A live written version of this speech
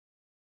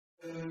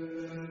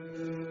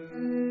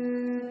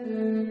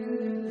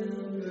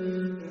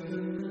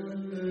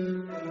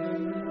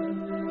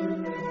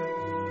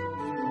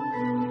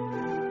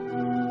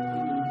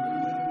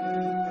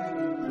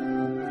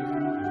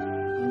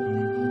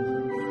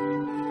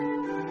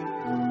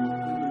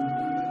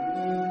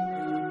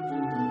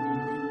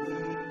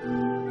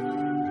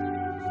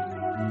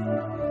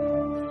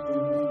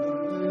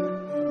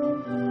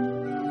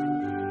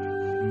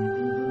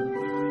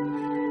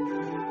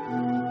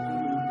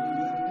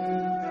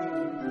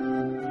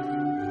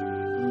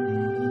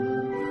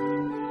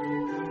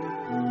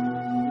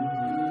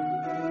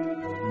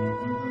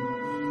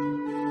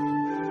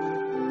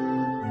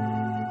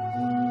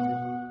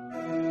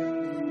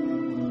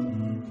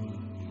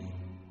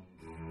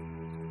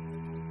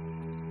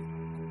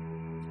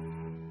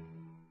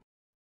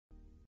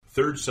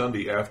Third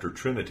Sunday after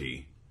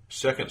Trinity,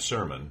 second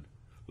sermon,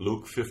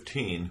 Luke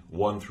 15,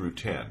 1 through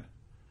 10.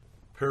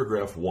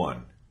 Paragraph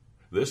 1.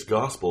 This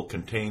gospel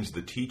contains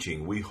the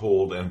teaching we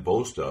hold and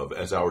boast of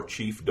as our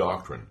chief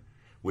doctrine,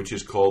 which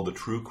is called the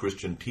true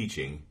Christian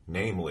teaching,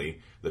 namely,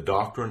 the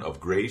doctrine of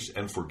grace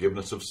and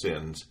forgiveness of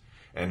sins,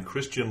 and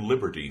Christian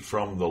liberty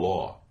from the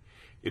law.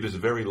 It is a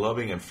very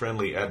loving and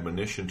friendly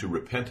admonition to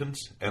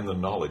repentance and the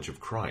knowledge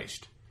of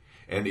Christ.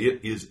 And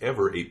it is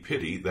ever a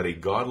pity that a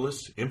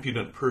godless,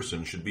 impudent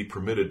person should be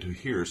permitted to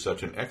hear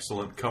such an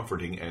excellent,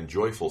 comforting, and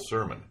joyful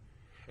sermon.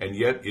 And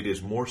yet it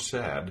is more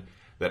sad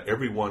that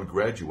everyone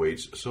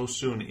graduates so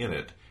soon in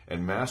it,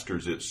 and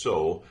masters it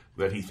so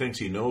that he thinks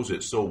he knows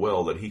it so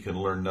well that he can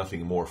learn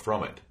nothing more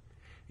from it.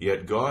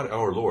 Yet God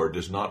our Lord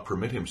does not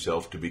permit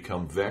himself to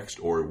become vexed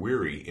or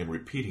weary in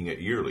repeating it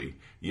yearly,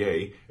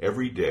 yea,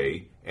 every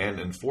day, and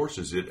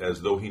enforces it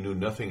as though he knew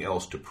nothing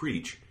else to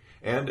preach,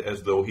 and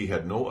as though he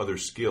had no other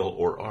skill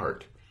or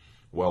art,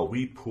 while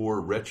we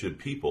poor wretched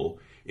people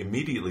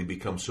immediately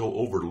become so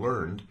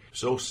overlearned,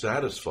 so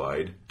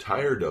satisfied,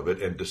 tired of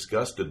it, and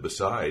disgusted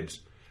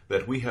besides,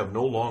 that we have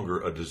no longer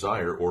a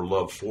desire or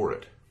love for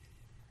it.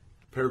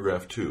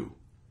 Paragraph 2.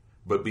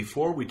 But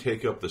before we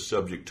take up the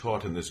subject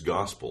taught in this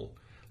gospel,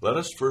 let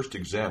us first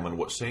examine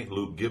what St.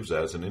 Luke gives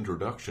as an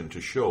introduction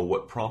to show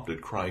what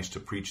prompted Christ to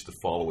preach the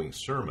following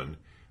sermon,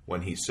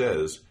 when he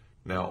says,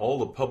 "Now all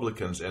the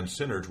publicans and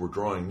sinners were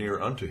drawing near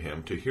unto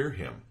him to hear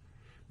him,"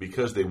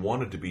 because they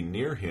wanted to be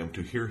near him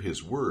to hear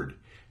his word,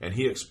 and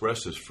he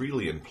expresses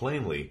freely and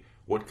plainly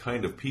what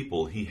kind of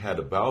people he had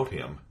about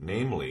him,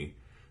 namely,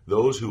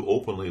 those who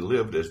openly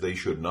lived as they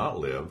should not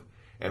live,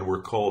 and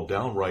were called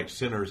downright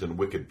sinners and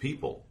wicked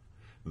people.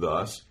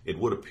 Thus, it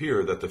would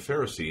appear that the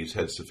Pharisees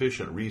had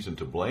sufficient reason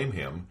to blame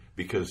him,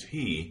 because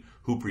he,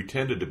 who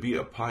pretended to be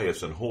a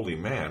pious and holy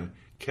man,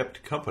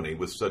 kept company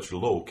with such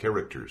low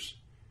characters.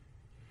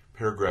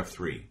 Paragraph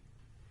 3.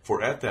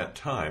 For at that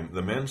time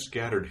the men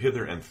scattered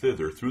hither and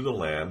thither through the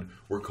land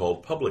were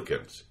called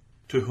publicans,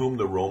 to whom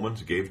the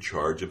Romans gave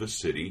charge of a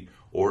city,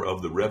 or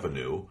of the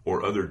revenue,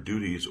 or other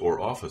duties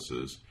or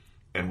offices,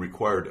 and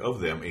required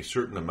of them a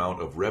certain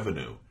amount of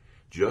revenue,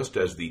 just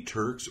as the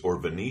Turks or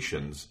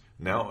Venetians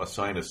now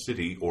assign a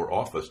city or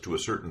office to a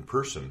certain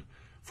person,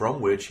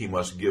 from which he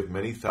must give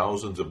many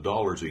thousands of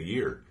dollars a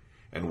year,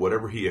 and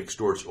whatever he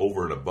extorts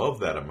over and above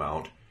that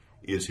amount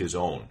is his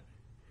own.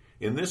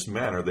 In this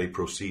manner they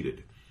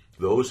proceeded.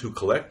 Those who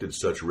collected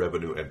such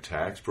revenue and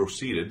tax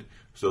proceeded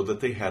so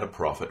that they had a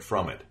profit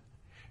from it.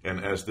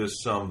 And as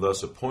this sum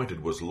thus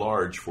appointed was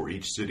large for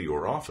each city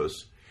or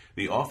office,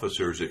 the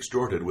officers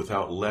extorted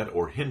without let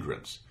or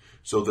hindrance,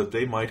 so that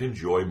they might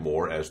enjoy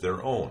more as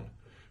their own.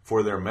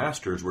 For their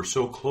masters were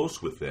so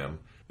close with them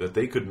that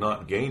they could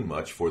not gain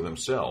much for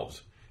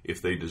themselves,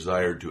 if they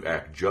desired to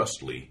act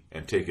justly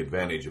and take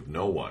advantage of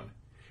no one.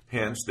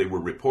 Hence they were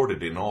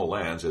reported in all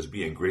lands as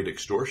being great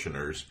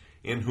extortioners,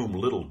 in whom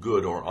little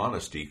good or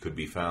honesty could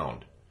be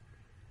found.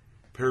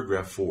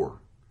 Paragraph 4.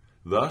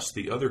 Thus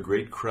the other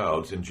great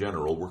crowds in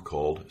general were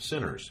called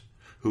sinners,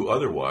 who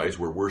otherwise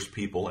were worse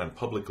people and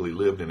publicly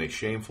lived in a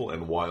shameful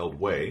and wild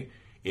way,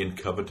 in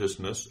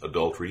covetousness,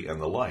 adultery, and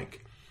the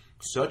like.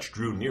 Such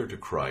drew near to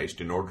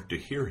Christ in order to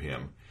hear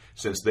him,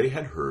 since they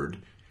had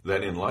heard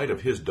that in light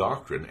of his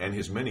doctrine and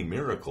his many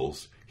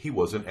miracles, he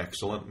was an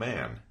excellent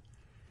man.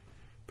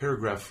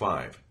 Paragraph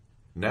 5.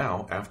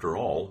 Now, after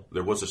all,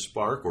 there was a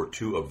spark or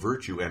two of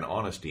virtue and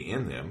honesty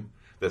in them,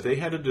 that they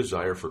had a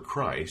desire for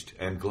Christ,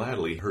 and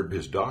gladly heard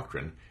his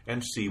doctrine,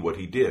 and see what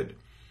he did,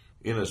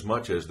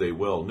 inasmuch as they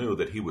well knew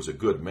that he was a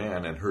good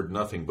man, and heard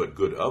nothing but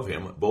good of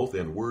him, both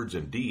in words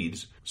and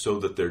deeds, so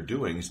that their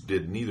doings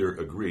did neither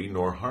agree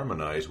nor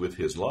harmonize with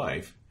his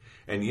life,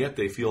 and yet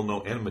they feel no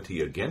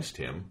enmity against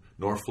him,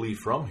 nor flee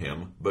from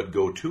him, but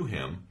go to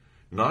him,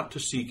 not to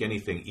seek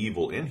anything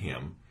evil in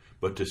him,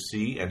 but to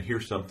see and hear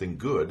something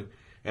good,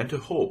 and to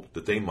hope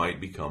that they might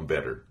become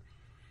better.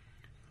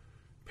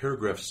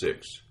 Paragraph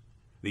 6.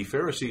 The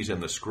Pharisees and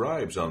the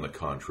scribes, on the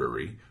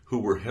contrary, who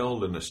were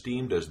held and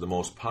esteemed as the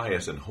most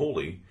pious and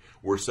holy,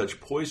 were such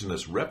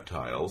poisonous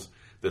reptiles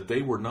that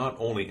they were not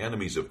only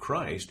enemies of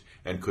Christ,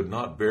 and could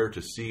not bear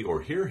to see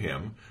or hear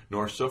him,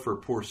 nor suffer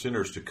poor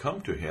sinners to come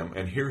to him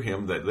and hear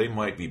him that they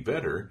might be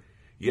better,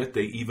 Yet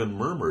they even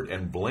murmured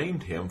and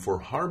blamed him for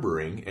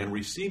harboring and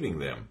receiving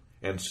them,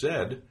 and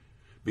said,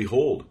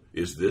 Behold,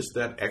 is this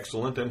that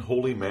excellent and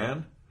holy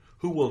man?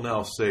 Who will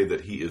now say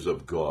that he is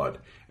of God,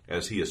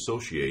 as he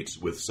associates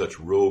with such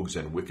rogues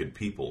and wicked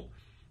people?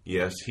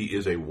 Yes, he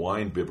is a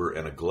wine-bibber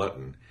and a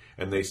glutton,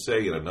 and they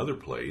say in another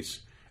place,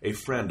 a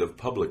friend of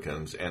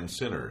publicans and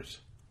sinners.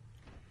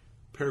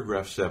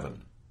 Paragraph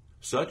 7.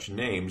 Such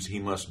names he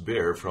must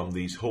bear from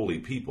these holy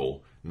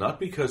people,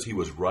 not because he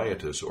was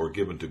riotous or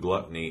given to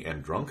gluttony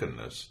and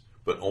drunkenness,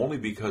 but only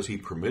because he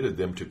permitted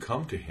them to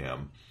come to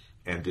him,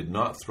 and did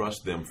not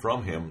thrust them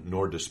from him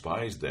nor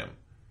despise them.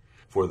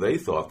 For they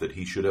thought that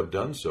he should have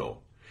done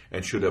so,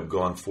 and should have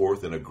gone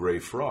forth in a grey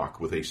frock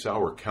with a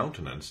sour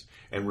countenance,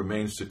 and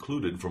remained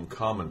secluded from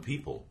common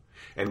people.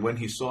 And when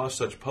he saw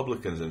such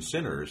publicans and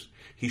sinners,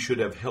 he should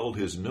have held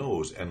his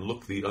nose and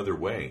looked the other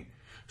way,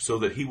 so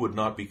that he would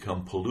not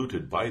become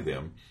polluted by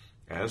them,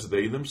 as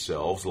they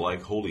themselves,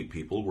 like holy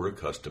people, were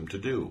accustomed to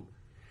do.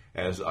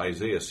 As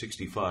Isaiah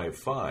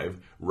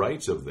 65:5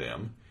 writes of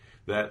them,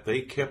 that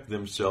they kept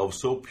themselves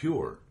so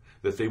pure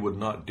that they would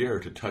not dare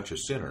to touch a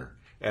sinner,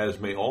 as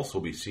may also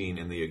be seen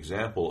in the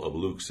example of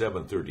Luke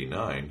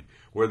 7:39,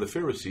 where the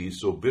Pharisees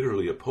so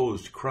bitterly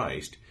opposed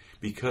Christ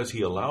because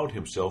he allowed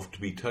himself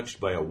to be touched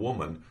by a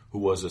woman who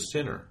was a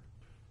sinner.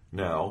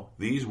 Now,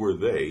 these were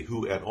they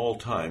who at all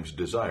times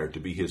desired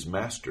to be his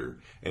master,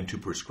 and to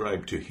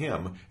prescribe to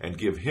him and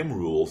give him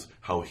rules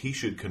how he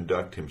should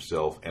conduct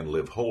himself and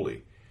live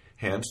holy.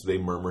 Hence they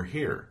murmur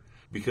here,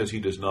 because he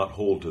does not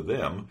hold to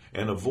them,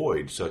 and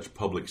avoid such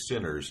public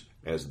sinners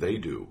as they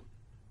do.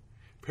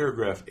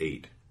 Paragraph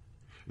 8.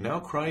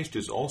 Now Christ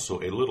is also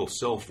a little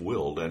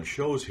self-willed, and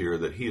shows here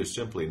that he is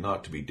simply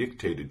not to be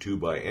dictated to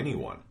by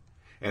anyone,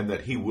 and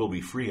that he will be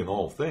free in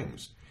all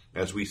things,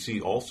 as we see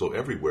also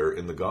everywhere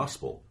in the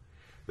gospel,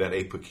 that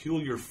a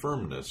peculiar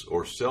firmness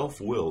or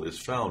self-will is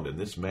found in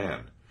this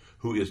man,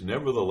 who is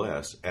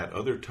nevertheless at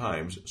other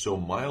times so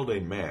mild a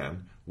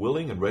man,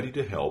 willing and ready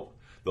to help,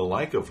 the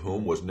like of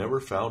whom was never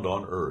found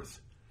on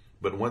earth.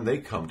 But when they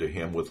come to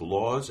him with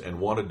laws and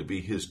wanted to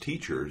be his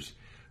teachers,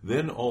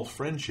 then all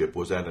friendship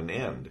was at an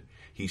end.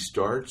 He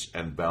starts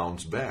and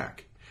bounds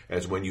back,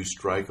 as when you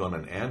strike on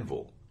an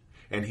anvil,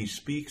 and he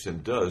speaks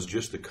and does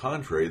just the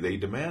contrary they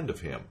demand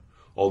of him,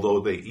 although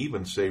they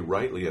even say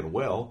rightly and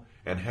well,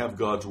 and have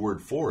God's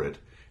word for it,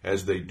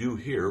 as they do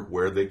here,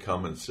 where they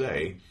come and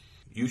say,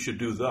 You should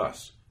do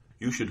thus.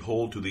 You should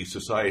hold to the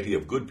society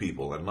of good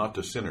people and not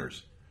to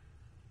sinners.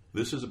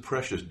 This is a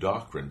precious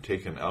doctrine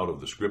taken out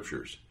of the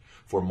Scriptures,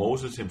 for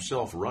Moses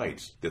himself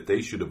writes that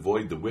they should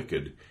avoid the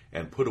wicked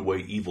and put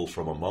away evil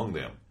from among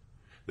them.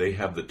 They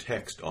have the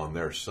text on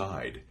their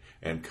side,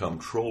 and come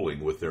trolling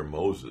with their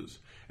Moses,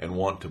 and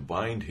want to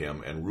bind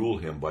him and rule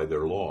him by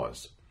their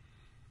laws.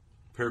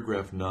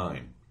 Paragraph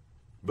 9.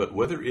 But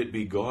whether it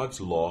be God's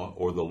law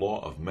or the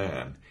law of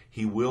man,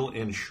 he will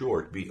in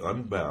short be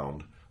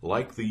unbound,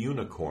 like the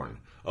unicorn,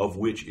 of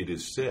which it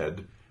is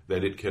said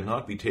that it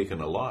cannot be taken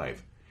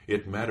alive.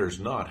 It matters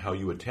not how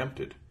you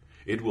attempt it.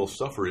 It will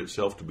suffer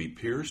itself to be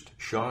pierced,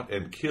 shot,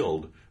 and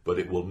killed, but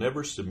it will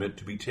never submit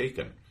to be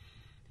taken.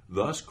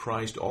 Thus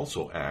Christ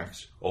also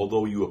acts,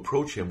 although you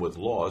approach him with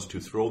laws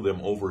to throw them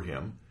over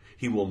him,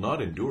 he will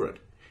not endure it,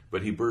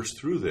 but he bursts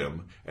through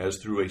them as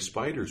through a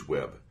spider's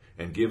web,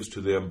 and gives to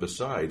them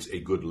besides a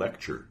good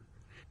lecture.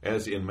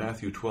 As in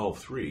Matthew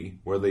 12:3,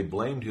 where they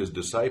blamed his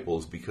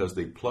disciples because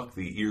they plucked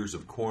the ears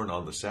of corn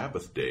on the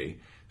Sabbath day,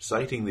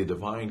 citing the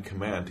divine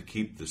command to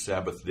keep the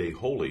Sabbath day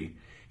holy,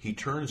 he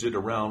turns it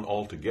around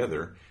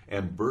altogether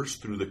and bursts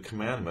through the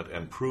commandment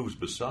and proves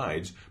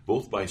besides,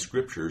 both by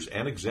scriptures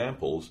and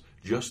examples,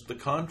 just the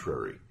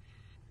contrary.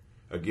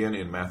 Again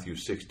in Matthew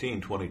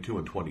 16:22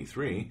 and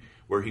 23,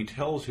 where he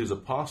tells his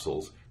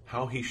apostles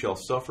how he shall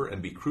suffer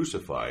and be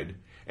crucified,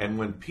 and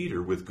when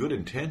Peter, with good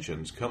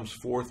intentions, comes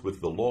forth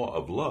with the law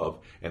of love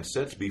and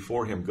sets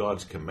before him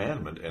God's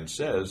commandment and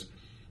says,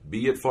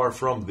 Be it far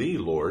from thee,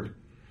 Lord,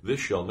 this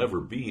shall never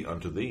be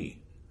unto thee.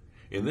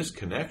 In this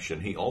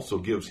connection he also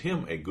gives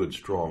him a good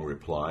strong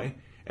reply,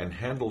 and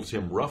handles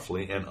him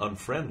roughly and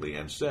unfriendly,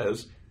 and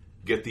says,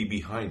 Get thee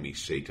behind me,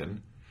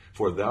 Satan,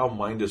 for thou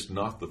mindest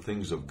not the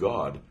things of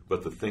God,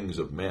 but the things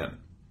of men.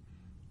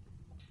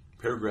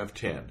 Paragraph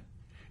 10.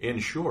 In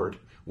short,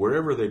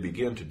 wherever they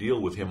begin to deal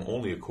with him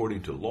only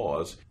according to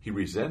laws, he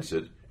resents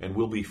it, and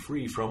will be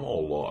free from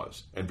all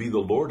laws, and be the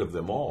Lord of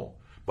them all,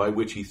 by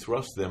which he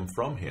thrusts them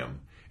from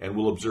him, and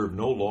will observe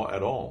no law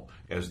at all,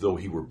 as though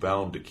he were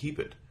bound to keep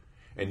it.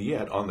 And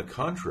yet, on the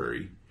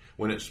contrary,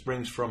 when it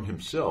springs from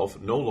himself,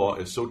 no law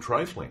is so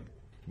trifling,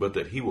 but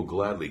that he will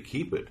gladly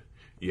keep it,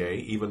 yea,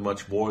 even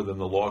much more than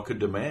the law could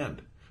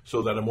demand,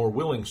 so that a more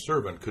willing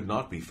servant could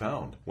not be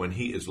found, when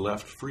he is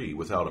left free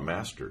without a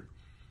master.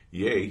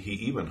 Yea, he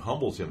even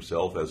humbles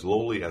himself as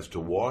lowly as to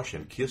wash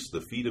and kiss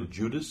the feet of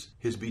Judas,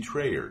 his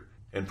betrayer,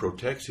 and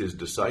protects his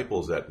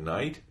disciples at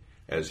night,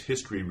 as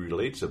history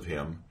relates of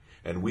him,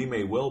 and we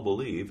may well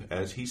believe,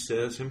 as he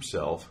says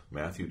himself,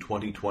 Matthew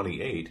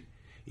 20:28,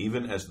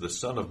 even as the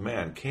Son of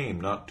Man came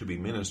not to be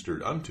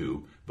ministered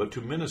unto, but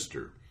to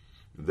minister.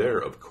 There,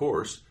 of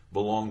course,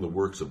 belong the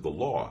works of the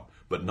law,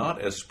 but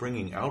not as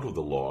springing out of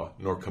the law,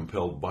 nor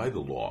compelled by the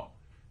law,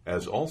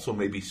 as also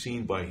may be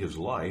seen by his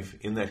life,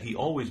 in that he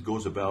always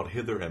goes about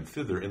hither and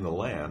thither in the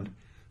land,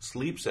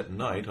 sleeps at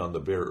night on the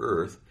bare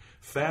earth,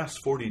 fasts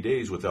 40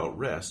 days without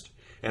rest,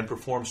 and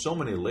performs so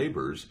many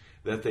labors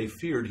that they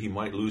feared he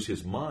might lose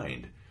his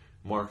mind,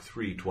 Mark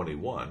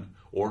 3:21,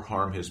 or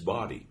harm his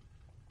body.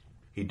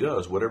 He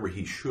does whatever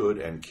he should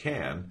and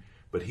can,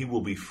 but he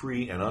will be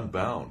free and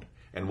unbound,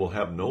 and will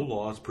have no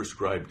laws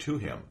prescribed to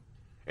him.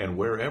 And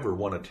wherever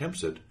one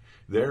attempts it,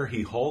 there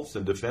he halts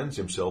and defends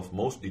himself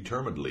most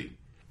determinedly.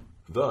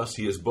 Thus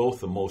he is both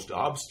the most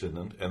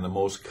obstinate and the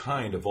most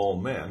kind of all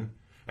men,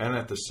 and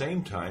at the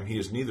same time he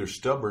is neither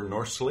stubborn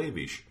nor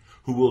slavish,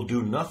 who will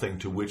do nothing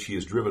to which he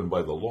is driven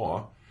by the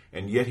law,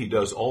 and yet he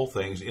does all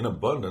things in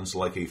abundance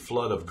like a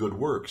flood of good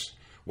works,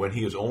 when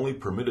he is only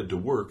permitted to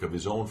work of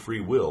his own free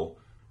will,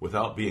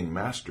 without being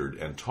mastered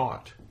and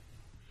taught.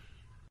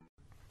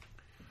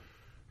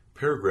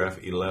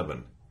 Paragraph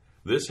 11.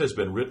 This has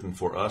been written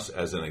for us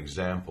as an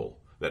example,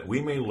 that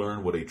we may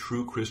learn what a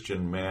true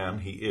Christian man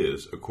he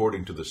is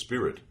according to the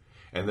Spirit,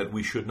 and that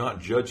we should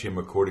not judge him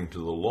according to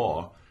the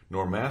law,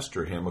 nor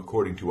master him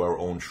according to our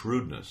own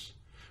shrewdness.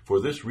 For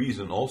this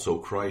reason also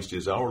Christ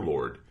is our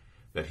Lord,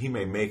 that he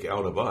may make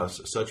out of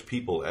us such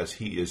people as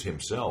he is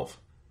himself.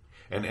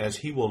 And as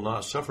he will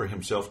not suffer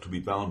himself to be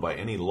bound by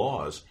any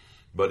laws,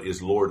 but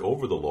is Lord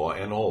over the law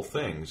and all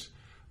things,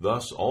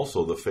 thus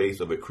also the faith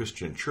of a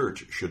Christian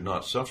church should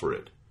not suffer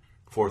it.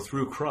 For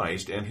through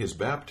Christ and his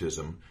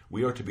baptism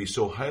we are to be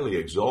so highly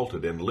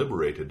exalted and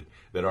liberated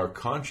that our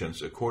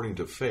conscience according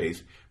to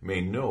faith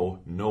may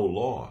know no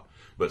law,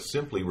 but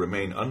simply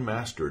remain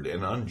unmastered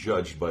and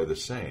unjudged by the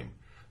same,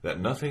 that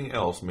nothing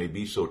else may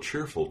be so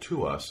cheerful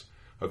to us,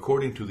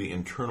 according to the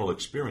internal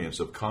experience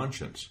of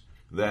conscience,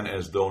 than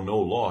as though no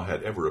law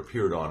had ever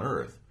appeared on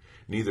earth,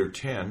 neither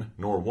 10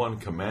 nor 1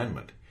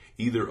 commandment,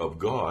 either of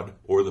God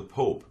or the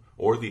Pope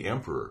or the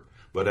Emperor,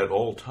 but at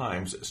all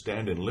times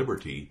stand in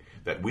liberty,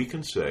 that we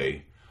can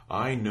say,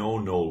 I know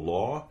no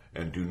law,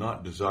 and do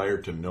not desire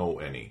to know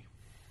any.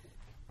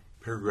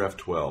 Paragraph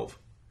 12.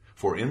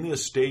 For in the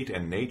estate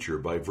and nature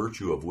by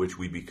virtue of which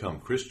we become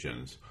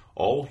Christians,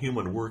 all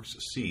human works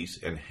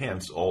cease, and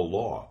hence all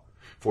law.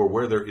 For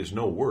where there is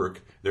no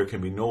work, there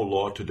can be no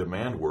law to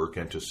demand work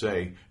and to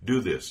say,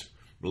 do this,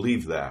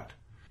 leave that.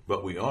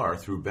 But we are,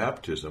 through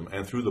baptism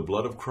and through the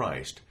blood of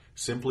Christ,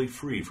 simply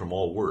free from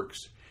all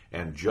works,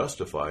 and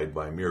justified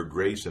by mere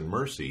grace and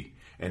mercy,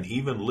 and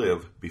even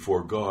live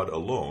before God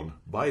alone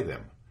by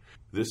them.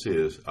 This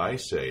is, I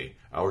say,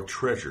 our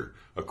treasure,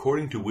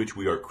 according to which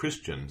we are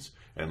Christians,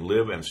 and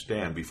live and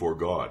stand before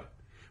God.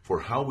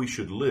 For how we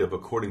should live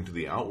according to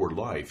the outward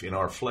life in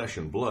our flesh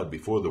and blood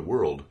before the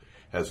world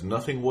has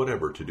nothing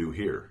whatever to do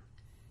here.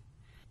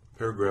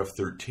 Paragraph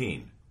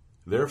 13.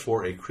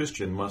 Therefore a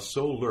Christian must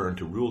so learn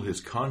to rule his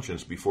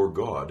conscience before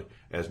God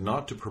as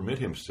not to permit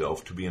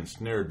himself to be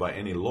ensnared by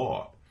any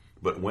law,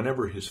 but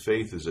whenever his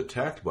faith is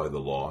attacked by the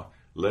law,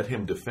 let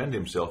him defend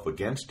himself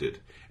against it,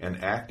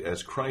 and act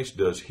as Christ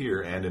does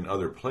here and in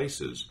other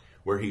places,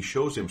 where he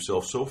shows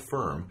himself so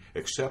firm,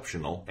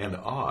 exceptional, and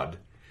odd,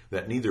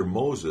 that neither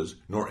Moses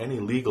nor any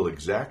legal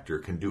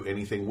exactor can do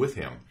anything with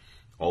him,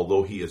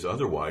 although he is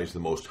otherwise the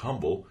most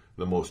humble,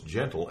 the most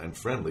gentle and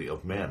friendly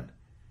of men.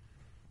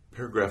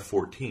 Paragraph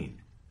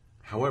 14.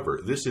 However,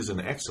 this is an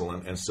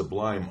excellent and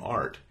sublime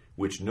art,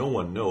 which no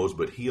one knows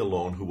but he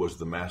alone who was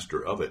the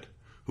master of it,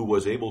 who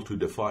was able to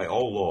defy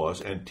all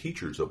laws and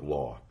teachers of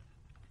law.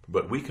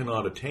 But we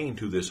cannot attain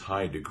to this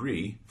high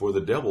degree, for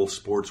the devil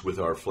sports with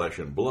our flesh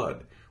and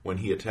blood, when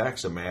he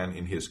attacks a man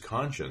in his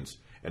conscience,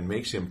 and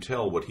makes him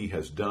tell what he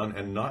has done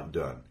and not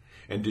done,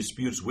 and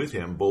disputes with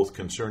him both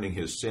concerning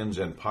his sins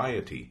and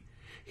piety.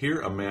 Here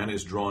a man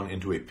is drawn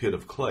into a pit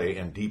of clay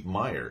and deep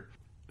mire,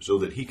 so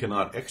that he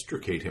cannot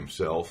extricate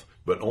himself,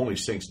 but only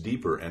sinks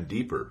deeper and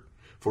deeper.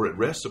 For it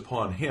rests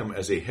upon him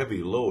as a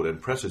heavy load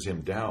and presses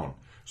him down,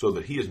 so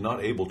that he is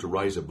not able to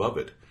rise above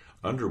it,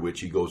 under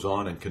which he goes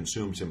on and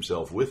consumes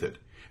himself with it,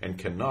 and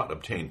cannot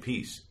obtain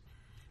peace.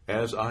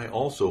 As I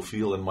also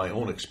feel in my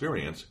own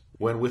experience,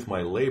 when with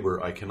my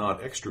labor I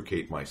cannot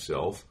extricate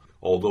myself,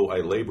 although I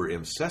labor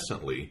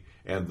incessantly,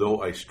 and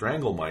though I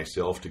strangle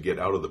myself to get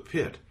out of the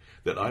pit,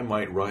 that I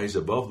might rise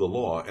above the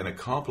law and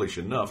accomplish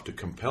enough to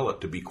compel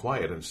it to be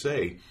quiet and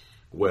say,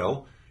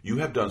 well, you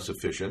have done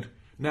sufficient,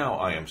 now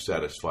I am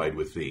satisfied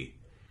with thee.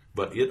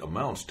 But it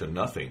amounts to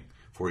nothing,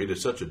 for it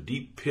is such a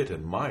deep pit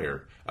and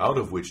mire, out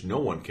of which no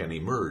one can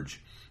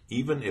emerge,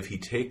 even if he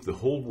take the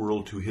whole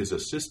world to his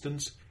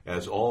assistance,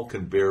 as all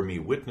can bear me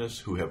witness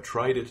who have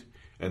tried it,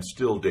 and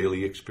still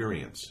daily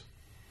experience.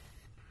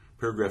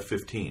 Paragraph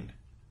 15.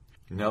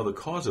 Now the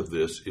cause of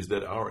this is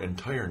that our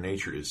entire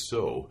nature is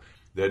so,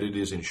 that it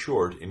is in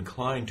short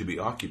inclined to be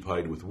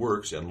occupied with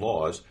works and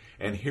laws,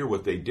 and hear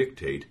what they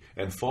dictate,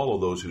 and follow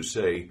those who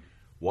say,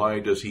 why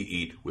does he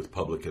eat with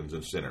publicans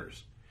and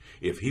sinners?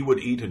 If he would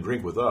eat and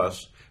drink with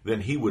us,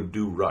 then he would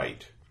do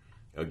right.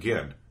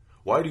 Again,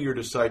 why do your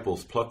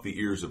disciples pluck the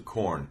ears of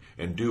corn,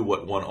 and do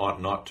what one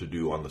ought not to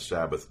do on the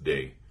Sabbath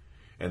day?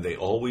 and they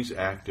always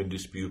act in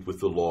dispute with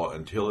the law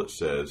until it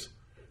says,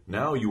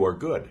 "Now you are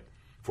good,"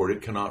 for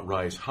it cannot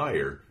rise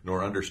higher,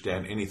 nor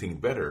understand anything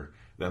better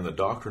than the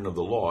doctrine of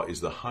the law is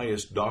the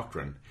highest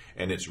doctrine,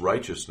 and its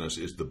righteousness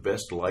is the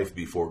best life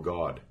before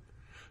God.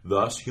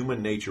 Thus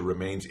human nature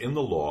remains in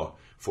the law,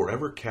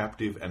 forever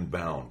captive and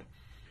bound.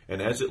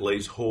 And as it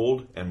lays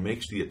hold and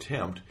makes the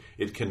attempt,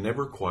 it can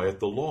never quiet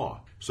the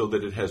law, so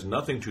that it has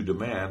nothing to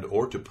demand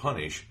or to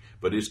punish,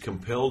 but is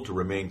compelled to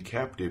remain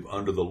captive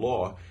under the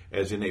law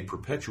as in a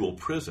perpetual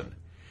prison.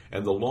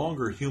 And the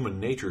longer human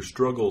nature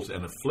struggles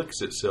and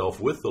afflicts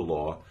itself with the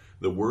law,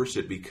 the worse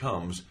it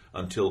becomes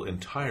until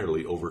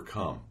entirely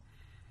overcome.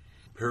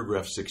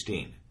 Paragraph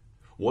 16.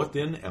 What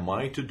then am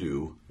I to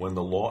do when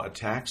the law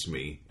attacks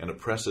me and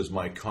oppresses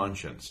my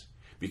conscience,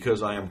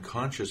 because I am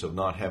conscious of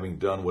not having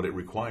done what it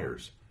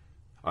requires?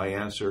 I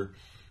answer,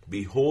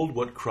 behold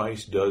what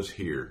Christ does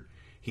here.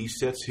 He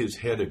sets his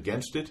head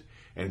against it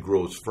and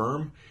grows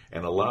firm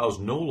and allows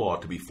no law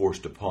to be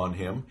forced upon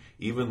him,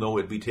 even though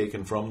it be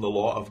taken from the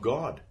law of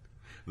God.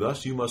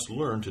 Thus you must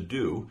learn to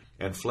do,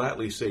 and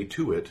flatly say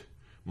to it,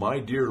 my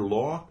dear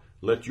law,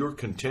 let your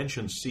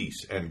contention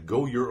cease, and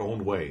go your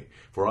own way,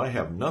 for I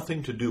have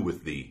nothing to do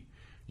with thee.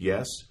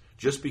 Yes,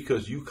 just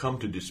because you come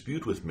to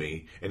dispute with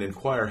me, and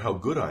inquire how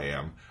good I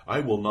am, I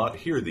will not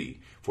hear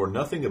thee, for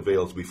nothing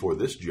avails before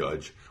this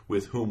judge,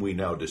 with whom we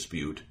now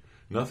dispute,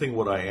 nothing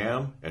what I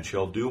am, and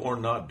shall do or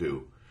not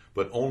do,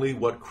 but only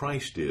what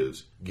Christ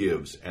is,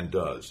 gives, and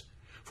does.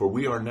 For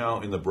we are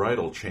now in the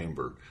bridal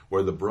chamber,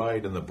 where the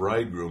bride and the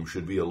bridegroom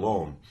should be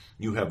alone.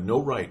 You have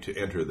no right to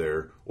enter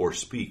there, or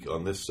speak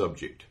on this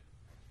subject.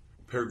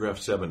 Paragraph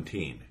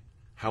 17.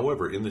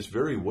 However, in this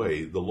very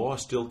way, the law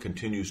still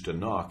continues to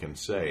knock and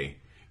say,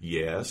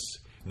 yes,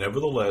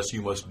 nevertheless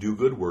you must do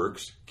good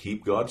works,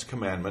 keep God's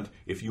commandment,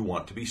 if you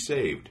want to be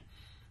saved.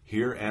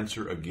 Here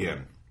answer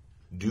again.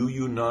 Do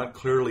you not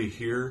clearly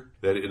hear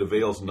that it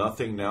avails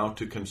nothing now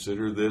to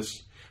consider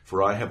this?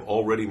 For I have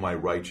already my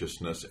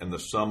righteousness and the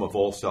sum of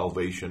all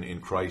salvation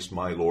in Christ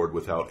my Lord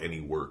without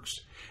any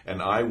works.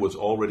 And I was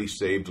already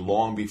saved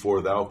long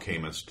before thou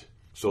camest,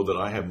 so that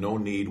I have no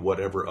need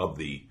whatever of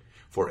thee.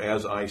 For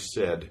as I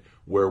said,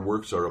 where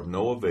works are of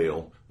no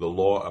avail, the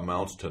law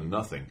amounts to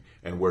nothing,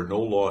 and where no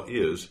law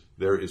is,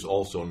 there is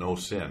also no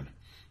sin.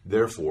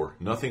 Therefore,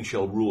 nothing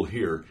shall rule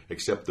here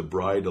except the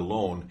bride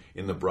alone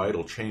in the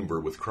bridal chamber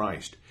with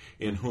Christ,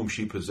 in whom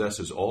she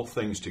possesses all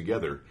things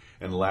together,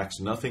 and lacks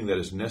nothing that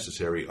is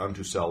necessary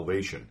unto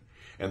salvation.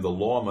 And the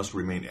law must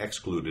remain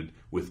excluded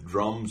with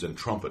drums and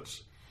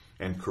trumpets,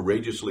 and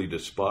courageously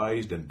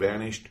despised and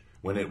banished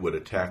when it would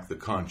attack the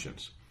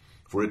conscience.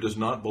 For it does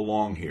not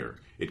belong here.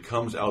 It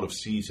comes out of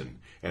season,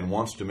 and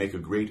wants to make a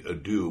great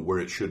ado where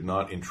it should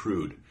not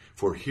intrude.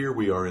 For here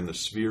we are in the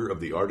sphere of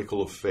the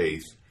article of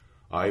faith.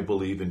 I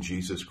believe in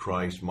Jesus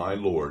Christ my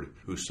Lord,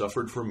 who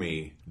suffered for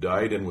me,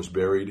 died and was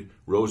buried,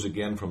 rose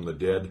again from the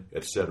dead,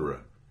 etc.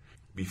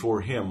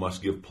 Before him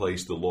must give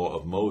place the law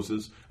of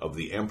Moses, of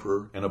the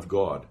emperor, and of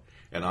God.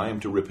 And I am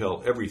to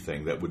repel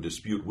everything that would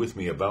dispute with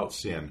me about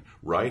sin,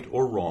 right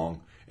or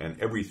wrong, and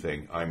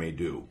everything I may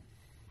do.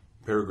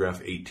 Paragraph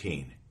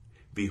 18.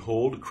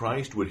 Behold,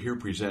 Christ would here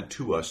present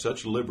to us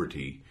such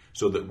liberty,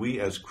 so that we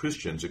as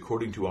Christians,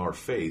 according to our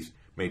faith,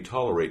 may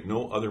tolerate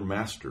no other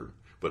master,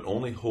 but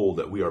only hold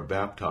that we are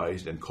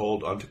baptized and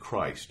called unto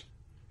Christ,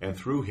 and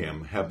through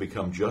him have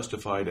become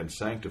justified and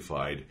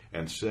sanctified,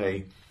 and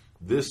say,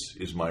 this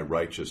is my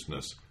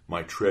righteousness,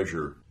 my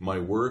treasure, my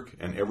work,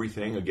 and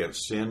everything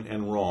against sin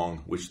and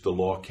wrong, which the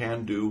law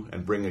can do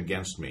and bring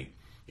against me.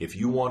 If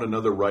you want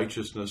another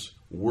righteousness,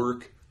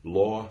 work,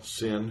 law,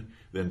 sin,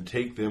 then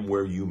take them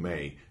where you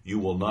may. You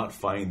will not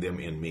find them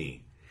in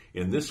me.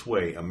 In this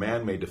way, a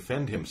man may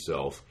defend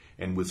himself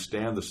and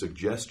withstand the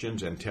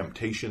suggestions and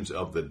temptations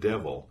of the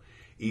devil,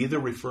 either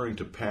referring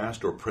to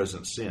past or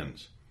present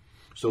sins,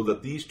 so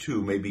that these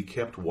two may be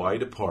kept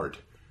wide apart,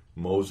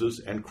 Moses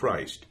and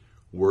Christ,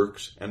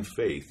 works and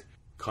faith,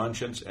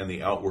 conscience and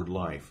the outward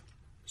life,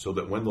 so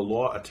that when the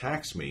law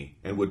attacks me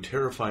and would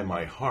terrify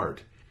my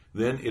heart,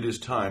 then it is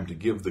time to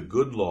give the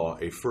good law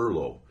a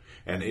furlough,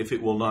 and if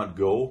it will not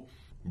go,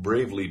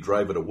 bravely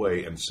drive it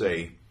away and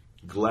say,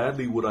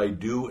 gladly would I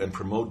do and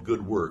promote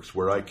good works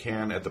where I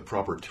can at the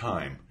proper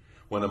time,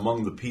 when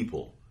among the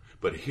people.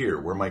 But here,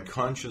 where my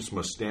conscience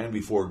must stand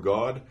before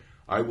God,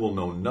 I will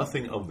know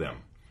nothing of them.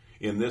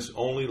 In this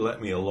only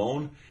let me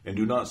alone, and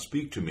do not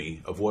speak to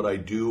me of what I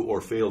do or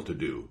fail to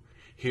do.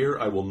 Here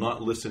I will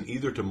not listen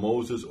either to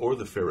Moses or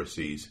the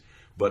Pharisees,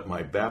 but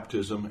my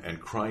baptism and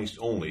Christ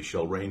only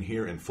shall reign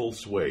here in full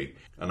sway,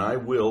 and I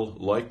will,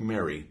 like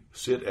Mary,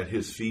 sit at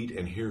his feet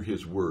and hear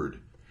his word.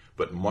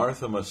 But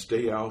Martha must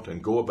stay out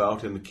and go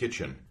about in the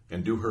kitchen,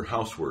 and do her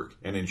housework,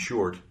 and in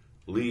short,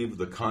 leave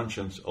the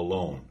conscience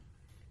alone.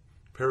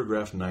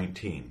 Paragraph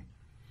 19.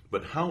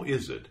 But how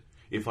is it,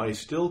 if I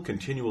still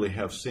continually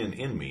have sin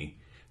in me,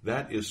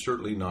 that is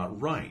certainly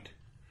not right?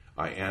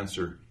 I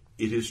answer,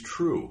 it is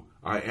true,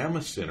 I am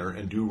a sinner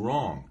and do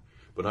wrong,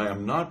 but I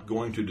am not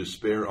going to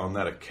despair on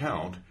that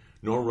account,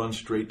 nor run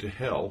straight to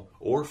hell,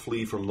 or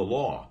flee from the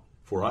law.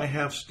 For I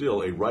have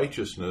still a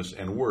righteousness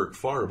and work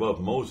far above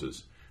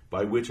Moses,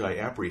 by which I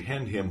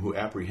apprehend him who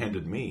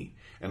apprehended me,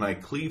 and I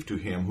cleave to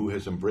him who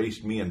has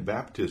embraced me in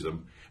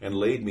baptism, and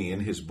laid me in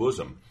his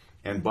bosom,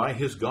 and by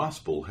his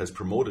gospel has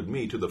promoted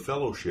me to the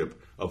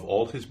fellowship of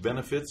all his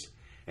benefits,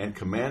 and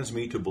commands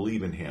me to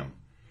believe in him.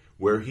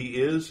 Where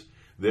he is,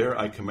 there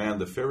I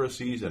command the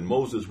Pharisees and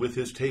Moses with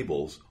his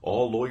tables,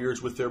 all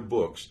lawyers with their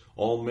books,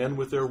 all men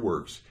with their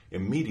works,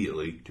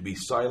 immediately to be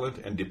silent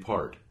and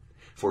depart.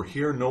 For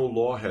here no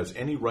law has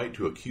any right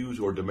to accuse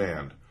or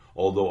demand,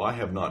 although I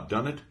have not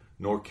done it,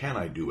 nor can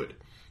I do it.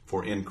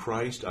 For in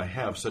Christ I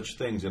have such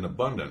things in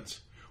abundance,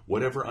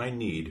 whatever I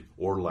need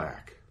or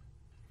lack.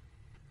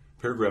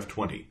 Paragraph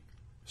 20.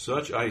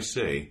 Such, I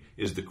say,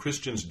 is the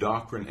Christian's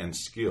doctrine and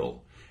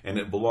skill, and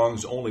it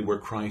belongs only where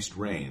Christ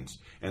reigns,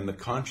 and the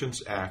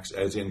conscience acts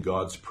as in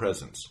God's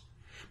presence.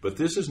 But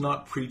this is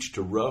not preached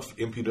to rough,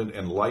 impudent,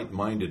 and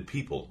light-minded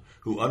people,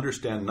 who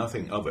understand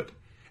nothing of it,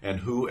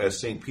 and who, as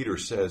St. Peter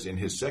says in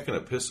his second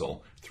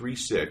epistle,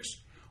 3:6,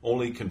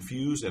 only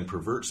confuse and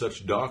pervert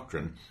such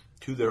doctrine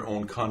to their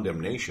own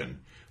condemnation,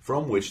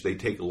 from which they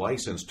take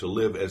license to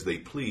live as they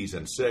please,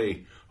 and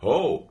say,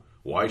 "Oh,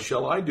 why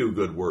shall I do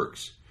good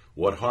works?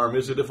 What harm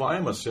is it if I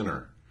am a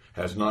sinner?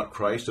 Has not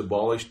Christ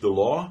abolished the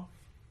law?"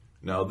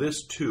 Now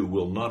this too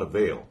will not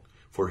avail,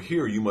 for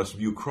here you must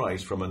view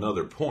Christ from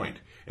another point,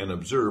 and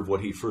observe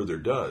what he further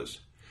does.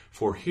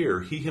 For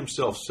here he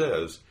himself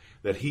says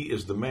that he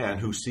is the man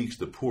who seeks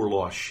the poor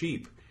lost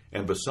sheep,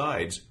 and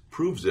besides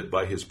proves it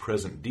by his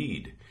present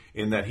deed,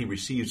 in that he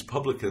receives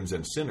publicans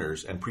and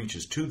sinners and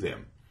preaches to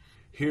them.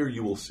 Here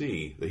you will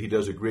see that he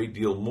does a great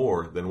deal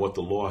more than what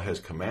the law has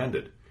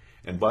commanded,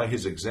 and by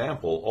his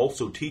example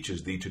also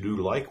teaches thee to do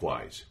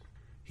likewise.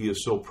 He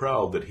is so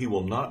proud that he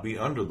will not be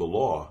under the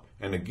law,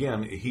 and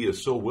again he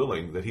is so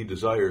willing that he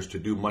desires to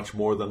do much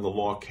more than the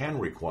law can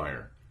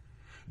require.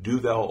 Do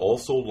thou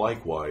also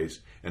likewise,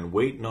 and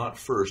wait not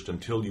first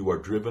until you are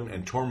driven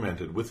and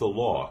tormented with the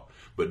law,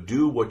 but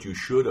do what you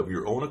should of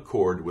your own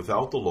accord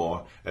without the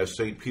law, as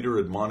St. Peter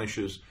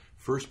admonishes,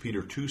 1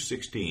 Peter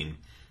 2:16,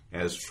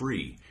 as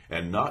free,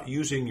 and not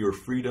using your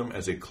freedom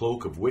as a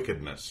cloak of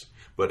wickedness,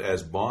 but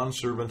as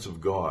bondservants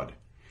of God.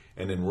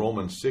 And in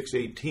Romans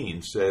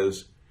 6:18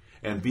 says,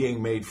 "And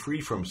being made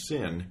free from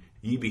sin,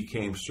 ye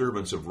became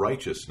servants of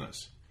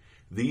righteousness."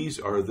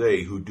 These are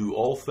they who do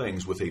all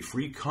things with a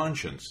free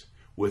conscience,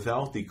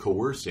 without the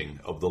coercing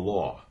of the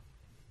law.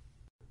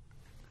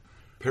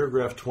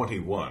 Paragraph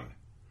 21.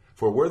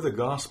 For where the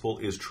gospel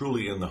is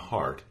truly in the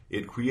heart,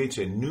 it creates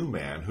a new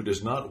man who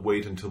does not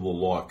wait until the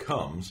law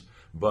comes,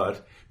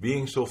 but,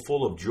 being so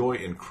full of joy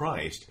in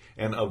Christ,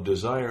 and of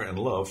desire and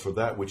love for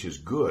that which is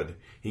good,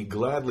 he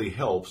gladly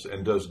helps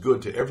and does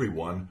good to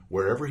everyone,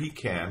 wherever he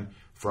can,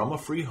 from a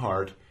free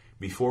heart,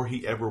 before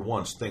he ever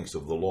once thinks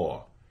of the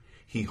law.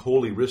 He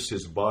wholly risks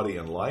his body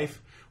and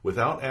life,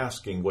 without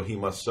asking what he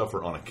must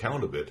suffer on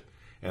account of it,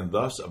 and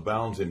thus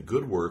abounds in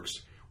good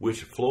works,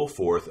 which flow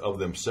forth of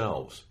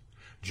themselves.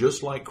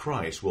 Just like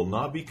Christ will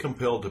not be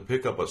compelled to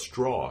pick up a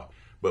straw,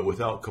 but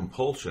without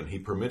compulsion he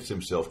permits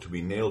himself to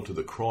be nailed to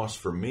the cross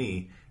for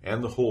me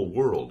and the whole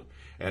world,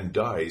 and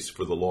dies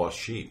for the lost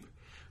sheep.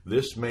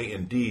 This may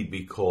indeed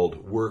be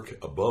called work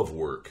above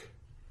work.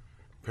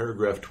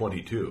 Paragraph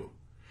 22.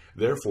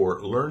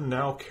 Therefore, learn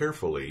now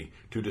carefully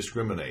to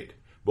discriminate,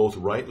 both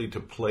rightly to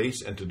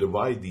place and to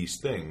divide these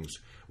things,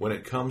 when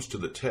it comes to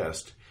the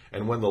test,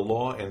 and when the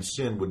law and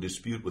sin would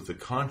dispute with the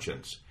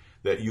conscience,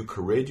 that you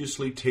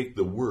courageously take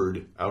the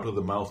word out of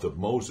the mouth of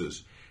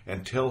Moses,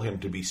 and tell him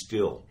to be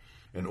still,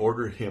 and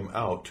order him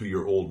out to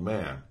your old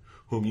man,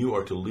 whom you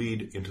are to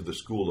lead into the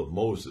school of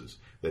Moses,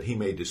 that he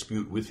may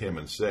dispute with him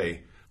and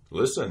say,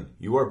 "Listen,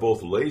 you are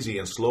both lazy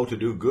and slow to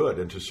do good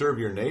and to serve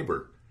your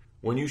neighbor.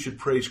 When you should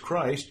praise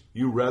Christ,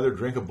 you rather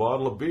drink a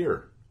bottle of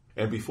beer.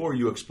 And before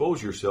you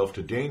expose yourself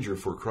to danger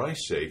for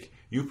Christ's sake,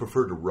 you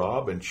prefer to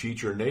rob and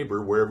cheat your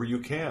neighbor wherever you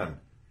can.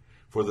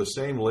 For the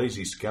same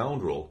lazy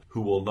scoundrel,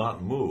 who will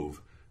not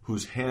move,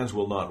 whose hands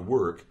will not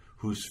work,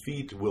 whose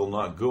feet will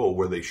not go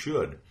where they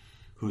should,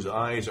 whose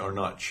eyes are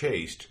not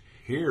chaste,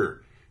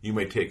 here you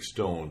may take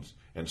stones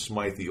and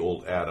smite the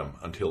old Adam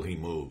until he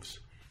moves."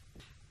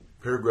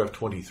 Paragraph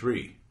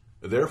 23.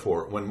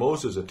 Therefore, when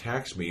Moses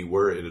attacks me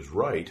where it is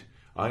right,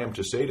 I am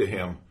to say to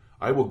him,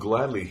 "I will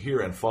gladly hear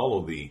and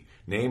follow thee,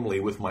 namely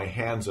with my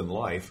hands and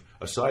life,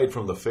 aside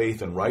from the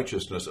faith and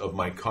righteousness of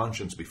my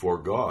conscience before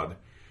God.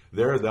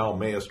 There thou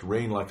mayest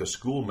reign like a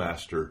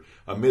schoolmaster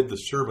amid the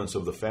servants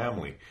of the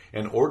family,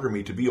 and order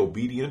me to be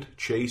obedient,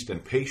 chaste,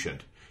 and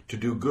patient, to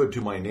do good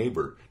to my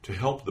neighbor, to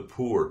help the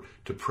poor,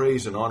 to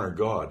praise and honor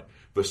God.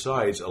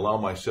 Besides, allow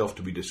myself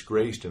to be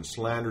disgraced and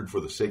slandered for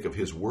the sake of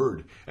his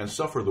word, and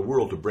suffer the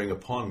world to bring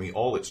upon me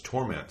all its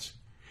torments.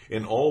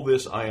 In all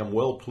this I am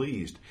well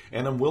pleased,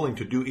 and am willing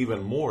to do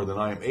even more than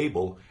I am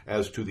able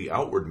as to the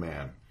outward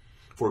man.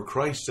 For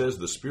Christ says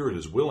the spirit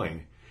is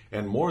willing,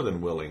 and more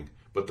than willing,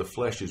 but the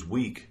flesh is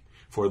weak.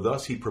 For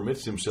thus he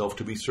permits himself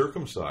to be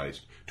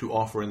circumcised, to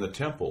offer in the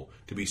temple,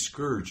 to be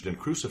scourged and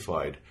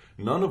crucified,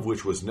 none of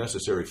which was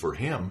necessary for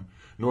him,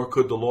 nor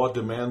could the law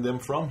demand them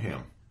from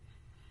him.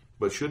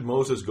 But should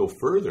Moses go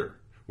further,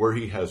 where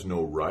he has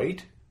no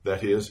right,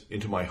 that is,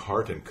 into my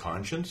heart and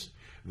conscience,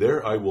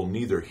 there I will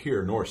neither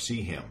hear nor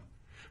see him.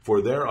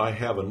 For there I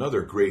have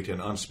another great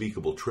and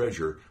unspeakable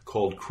treasure,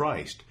 called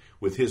Christ,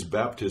 with his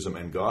baptism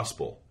and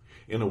gospel.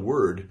 In a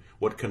word,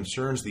 what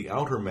concerns the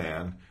outer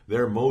man,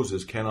 there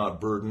Moses cannot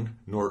burden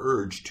nor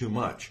urge too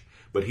much,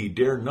 but he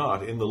dare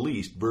not in the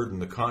least burden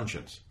the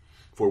conscience.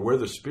 For where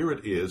the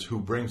Spirit is who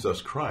brings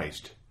us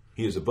Christ,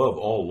 he is above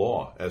all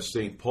law, as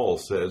St. Paul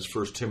says,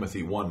 1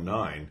 Timothy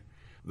 1:9,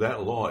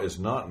 that law is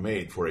not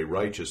made for a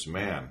righteous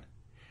man,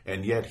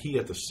 and yet he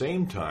at the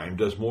same time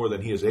does more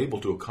than he is able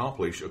to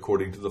accomplish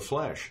according to the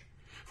flesh.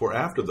 For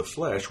after the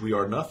flesh we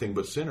are nothing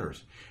but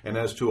sinners, and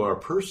as to our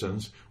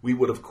persons, we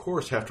would of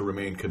course have to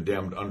remain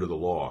condemned under the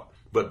law,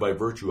 but by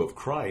virtue of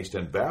Christ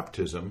and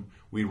baptism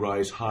we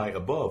rise high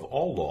above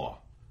all law.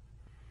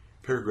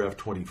 Paragraph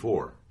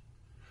 24.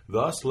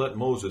 Thus let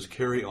Moses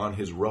carry on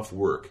his rough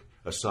work,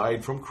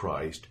 aside from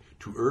Christ,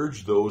 to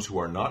urge those who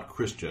are not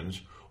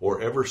Christians,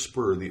 or ever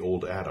spur the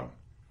old Adam.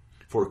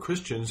 For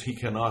Christians he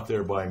cannot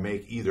thereby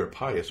make either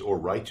pious or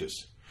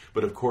righteous.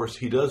 But of course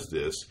he does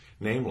this,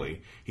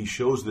 namely, he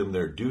shows them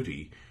their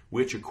duty,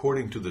 which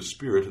according to the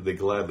Spirit they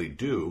gladly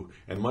do,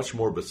 and much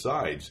more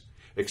besides,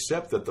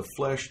 except that the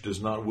flesh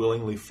does not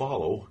willingly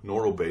follow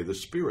nor obey the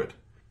Spirit,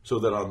 so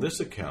that on this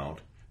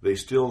account they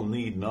still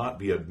need not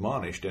be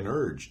admonished and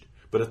urged.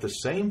 But at the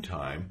same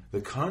time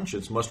the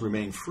conscience must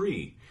remain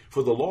free,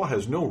 for the law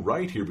has no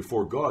right here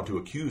before God to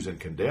accuse and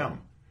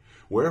condemn.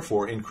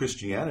 Wherefore in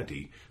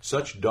Christianity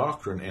such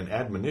doctrine and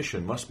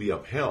admonition must be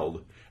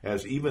upheld,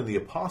 as even the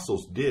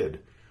apostles did,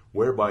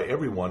 whereby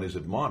everyone is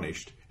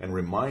admonished and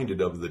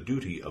reminded of the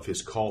duty of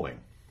his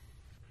calling.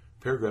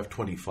 Paragraph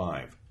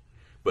 25.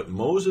 But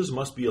Moses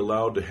must be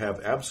allowed to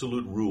have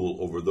absolute rule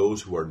over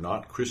those who are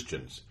not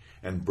Christians,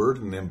 and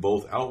burden them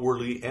both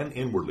outwardly and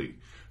inwardly,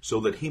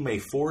 so that he may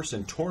force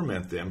and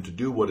torment them to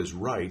do what is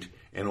right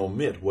and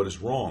omit what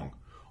is wrong,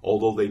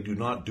 although they do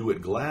not do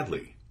it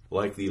gladly,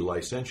 like the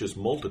licentious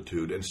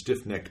multitude and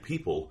stiff-necked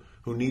people,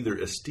 who neither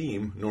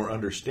esteem nor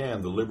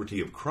understand the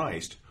liberty of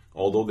Christ,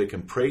 although they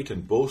can prate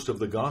and boast of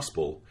the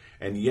gospel,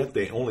 and yet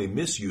they only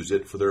misuse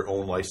it for their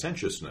own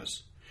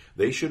licentiousness.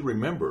 They should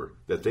remember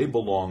that they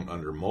belong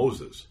under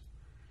Moses.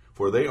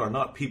 For they are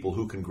not people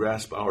who can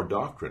grasp our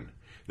doctrine.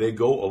 They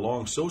go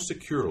along so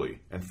securely,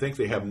 and think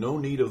they have no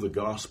need of the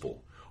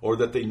gospel, or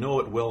that they know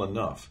it well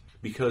enough,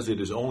 because it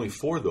is only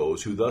for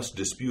those who thus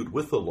dispute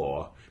with the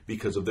law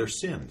because of their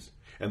sins,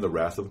 and the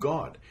wrath of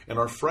God, and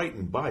are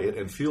frightened by it,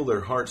 and feel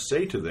their hearts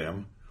say to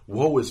them,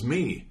 Woe is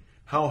me!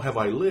 How have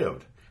I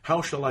lived?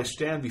 How shall I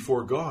stand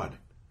before God?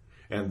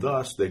 And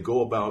thus they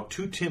go about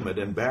too timid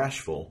and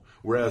bashful,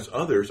 whereas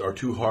others are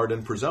too hard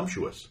and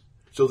presumptuous,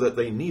 so that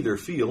they neither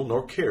feel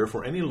nor care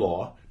for any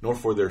law, nor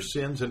for their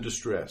sins and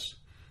distress.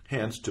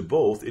 Hence to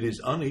both it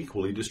is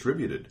unequally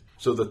distributed,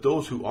 so that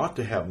those who ought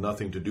to have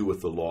nothing to do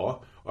with the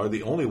law are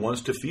the only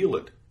ones to feel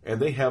it, and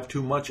they have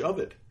too much of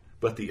it.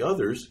 But the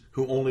others,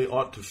 who only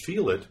ought to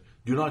feel it,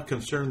 do not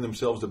concern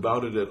themselves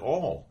about it at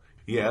all.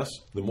 Yes,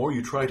 the more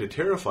you try to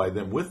terrify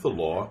them with the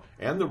law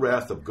and the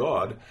wrath of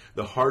God,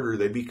 the harder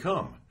they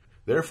become.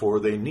 Therefore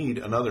they need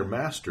another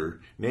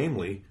master,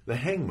 namely the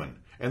hangman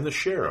and the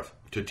sheriff,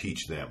 to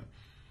teach them,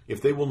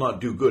 if they will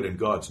not do good in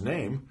God's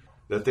name,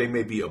 that they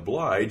may be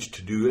obliged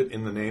to do it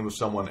in the name of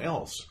someone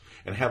else,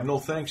 and have no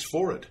thanks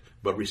for it,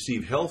 but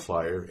receive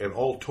hellfire and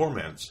all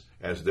torments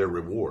as their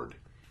reward.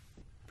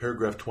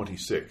 Paragraph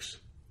 26.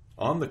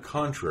 On the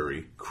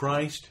contrary,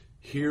 Christ,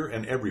 here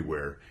and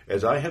everywhere,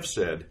 as I have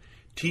said,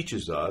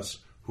 teaches us,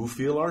 who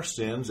feel our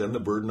sins and the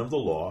burden of the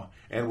law,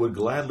 and would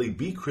gladly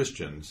be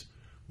Christians,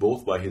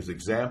 both by his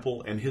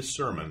example and his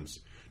sermons,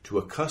 to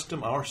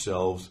accustom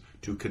ourselves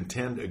to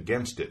contend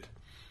against it,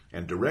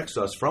 and directs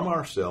us from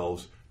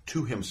ourselves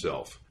to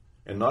himself,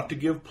 and not to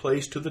give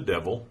place to the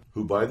devil,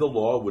 who by the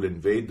law would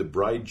invade the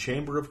bride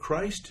chamber of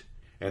Christ,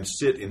 and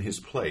sit in his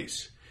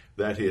place,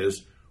 that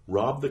is,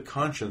 rob the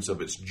conscience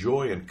of its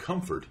joy and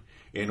comfort,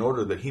 in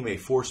order that he may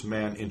force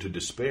man into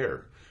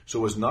despair,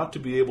 so as not to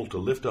be able to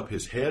lift up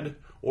his head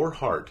or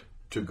heart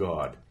to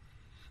God.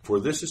 For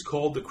this is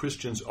called the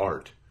Christian's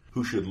art,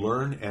 who should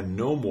learn and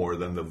know more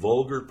than the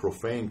vulgar,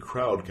 profane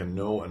crowd can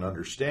know and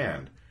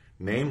understand,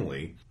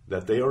 namely,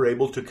 that they are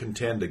able to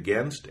contend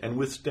against and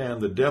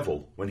withstand the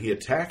devil when he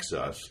attacks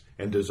us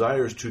and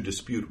desires to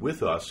dispute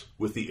with us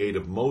with the aid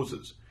of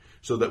Moses,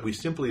 so that we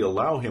simply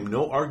allow him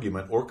no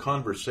argument or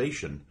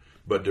conversation,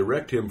 but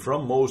direct him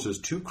from Moses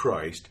to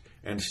Christ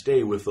and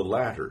stay with the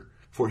latter,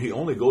 for he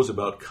only goes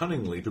about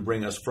cunningly to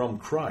bring us from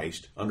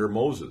Christ under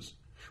Moses,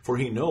 for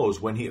he knows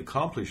when he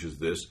accomplishes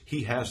this,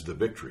 he has the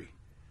victory.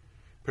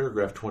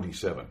 Paragraph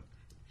 27.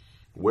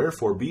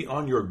 Wherefore be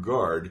on your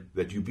guard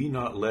that you be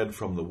not led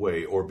from the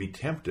way, or be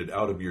tempted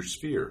out of your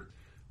sphere.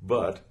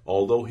 But,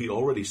 although he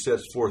already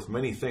sets forth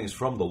many things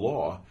from the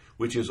law,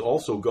 which is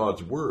also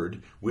God's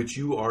word, which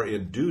you are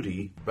in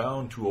duty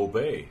bound to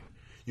obey,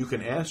 you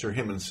can answer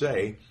him and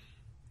say,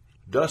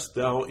 Dost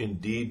thou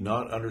indeed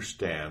not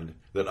understand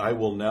that I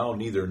will now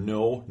neither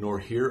know nor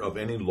hear of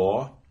any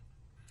law?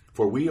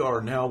 For we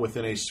are now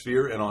within a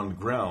sphere and on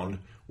ground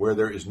where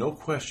there is no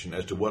question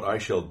as to what I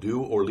shall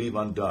do or leave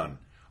undone.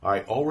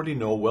 I already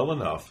know well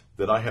enough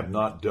that I have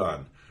not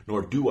done,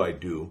 nor do I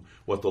do,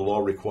 what the law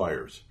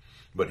requires.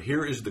 But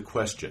here is the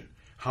question: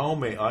 how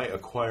may I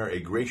acquire a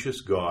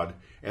gracious God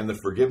and the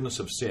forgiveness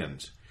of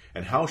sins?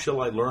 And how shall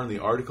I learn the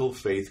article of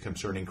faith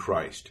concerning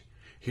Christ?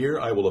 Here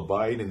I will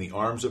abide in the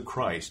arms of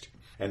Christ,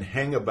 and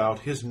hang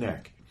about his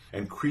neck,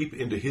 and creep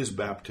into his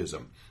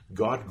baptism.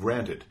 God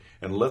grant it,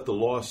 and let the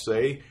law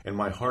say, and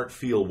my heart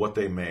feel what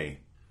they may.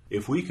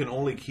 If we can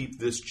only keep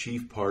this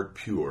chief part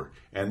pure,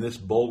 and this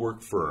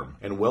bulwark firm,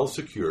 and well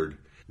secured,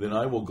 then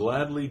I will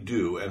gladly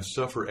do and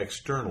suffer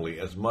externally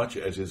as much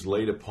as is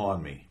laid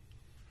upon me.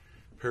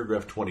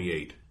 Paragraph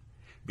 28.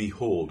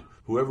 Behold,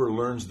 whoever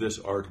learns this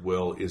art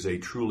well is a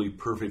truly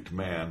perfect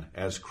man,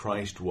 as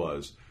Christ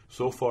was,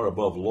 so far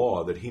above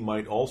law that he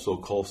might also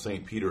call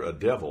St. Peter a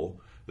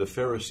devil, the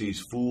Pharisees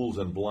fools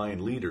and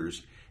blind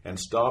leaders, and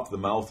stop the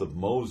mouth of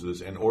Moses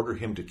and order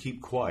him to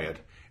keep quiet,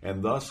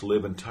 and thus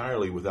live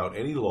entirely without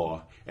any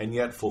law, and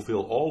yet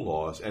fulfill all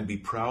laws, and be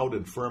proud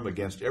and firm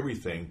against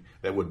everything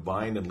that would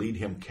bind and lead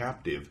him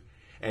captive,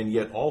 and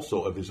yet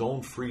also of his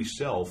own free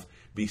self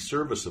be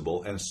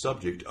serviceable and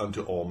subject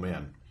unto all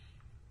men.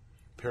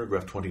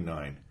 Paragraph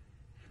 29.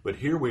 But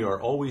here we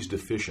are always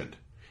deficient,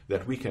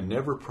 that we can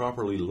never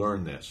properly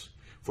learn this,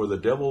 for the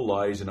devil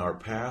lies in our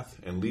path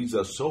and leads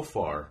us so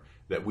far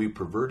that we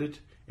pervert it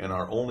and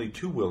are only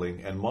too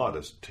willing and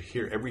modest to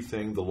hear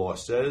everything the law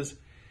says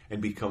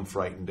and become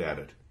frightened at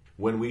it,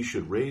 when we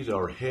should raise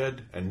our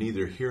head and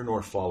neither hear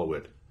nor follow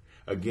it.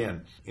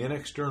 Again, in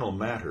external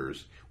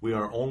matters, we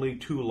are only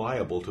too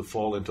liable to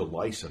fall into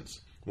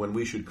license, when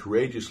we should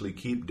courageously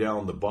keep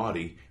down the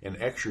body and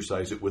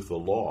exercise it with the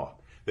law,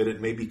 that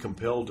it may be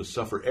compelled to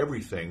suffer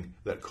everything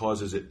that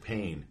causes it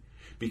pain,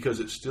 because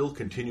it still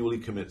continually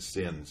commits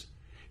sins.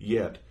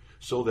 Yet,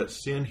 so that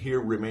sin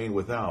here remain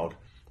without,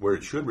 where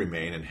it should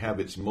remain, and have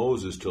its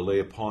Moses to lay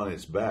upon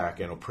its back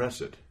and oppress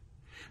it.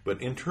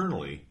 But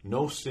internally,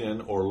 no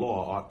sin or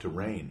law ought to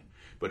reign,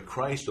 but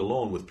Christ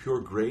alone with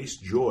pure grace,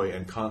 joy,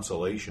 and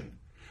consolation.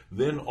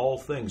 Then all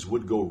things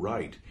would go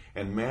right,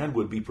 and man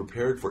would be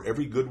prepared for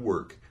every good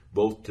work,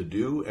 both to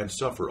do and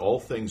suffer all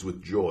things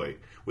with joy,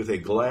 with a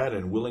glad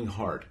and willing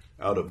heart,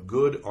 out of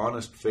good,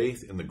 honest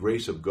faith in the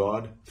grace of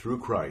God through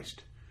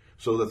Christ,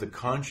 so that the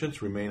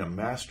conscience remain a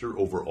master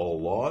over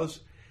all laws,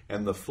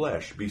 and the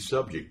flesh be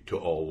subject to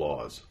all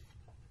laws.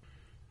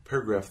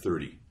 Paragraph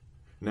 30.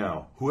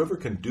 Now, whoever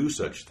can do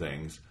such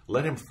things,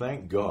 let him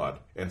thank God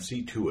and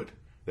see to it,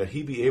 that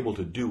he be able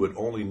to do it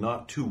only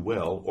not too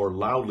well or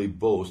loudly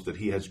boast that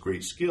he has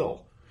great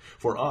skill.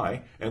 For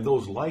I, and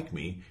those like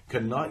me,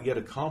 cannot yet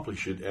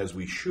accomplish it as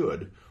we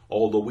should,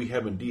 although we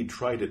have indeed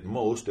tried it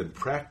most and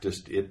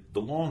practiced it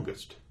the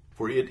longest.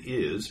 For it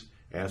is,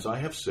 as I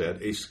have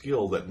said, a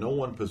skill that no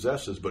one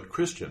possesses but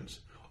Christians,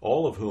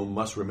 all of whom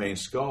must remain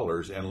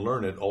scholars and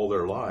learn it all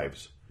their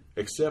lives,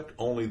 except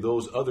only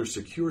those other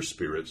secure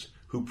spirits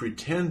who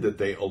pretend that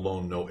they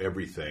alone know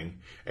everything,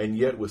 and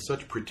yet with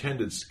such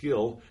pretended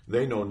skill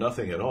they know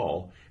nothing at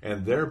all,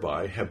 and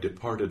thereby have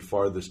departed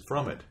farthest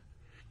from it.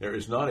 There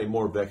is not a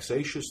more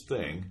vexatious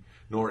thing,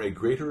 nor a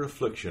greater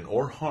affliction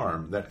or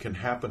harm that can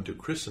happen to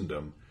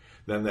Christendom,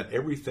 than that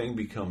everything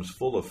becomes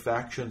full of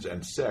factions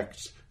and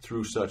sects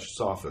through such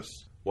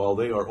sophists, while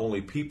they are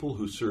only people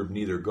who serve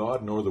neither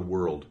God nor the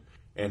world,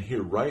 and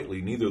hear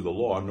rightly neither the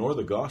law nor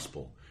the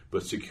gospel,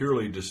 but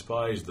securely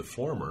despise the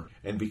former,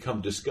 and become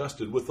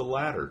disgusted with the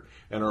latter,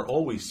 and are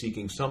always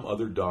seeking some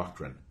other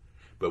doctrine.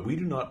 But we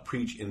do not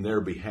preach in their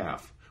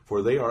behalf,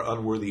 for they are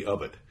unworthy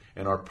of it,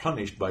 and are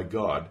punished by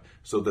God,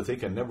 so that they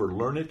can never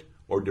learn it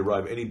or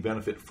derive any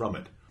benefit from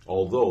it,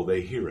 although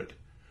they hear it.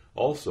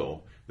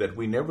 Also, that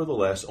we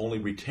nevertheless only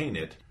retain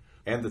it,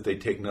 and that they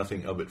take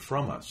nothing of it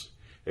from us,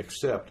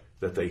 except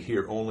that they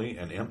hear only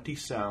an empty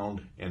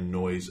sound and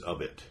noise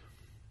of it.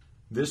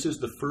 This is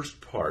the first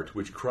part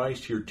which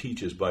Christ here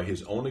teaches by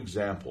his own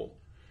example,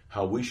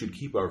 how we should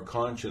keep our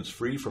conscience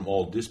free from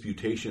all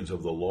disputations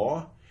of the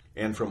law,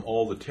 and from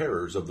all the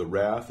terrors of the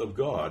wrath of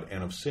God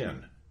and of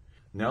sin.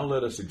 Now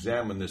let us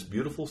examine this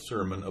beautiful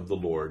sermon of the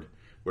Lord,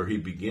 where he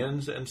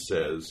begins and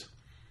says,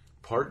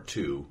 Part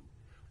 2,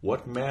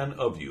 What man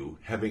of you,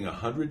 having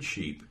 100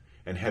 sheep,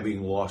 and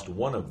having lost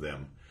one of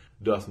them,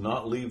 doth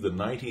not leave the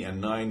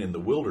 99 in the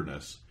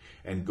wilderness,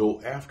 and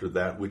go after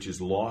that which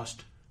is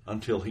lost,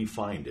 until he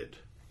find it?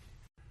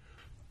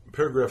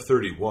 Paragraph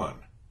 31.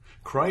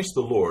 Christ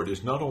the Lord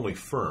is not only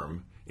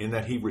firm in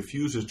that he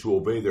refuses to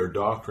obey their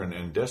doctrine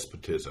and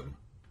despotism,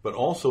 but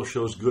also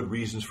shows good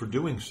reasons for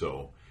doing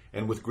so,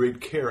 and with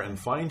great care and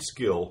fine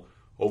skill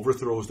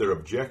overthrows their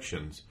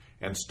objections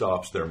and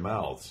stops their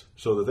mouths,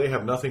 so that they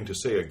have nothing to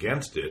say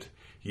against it.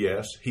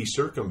 Yes, he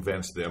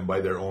circumvents them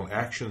by their own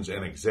actions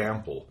and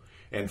example,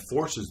 and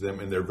forces them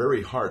in their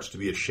very hearts to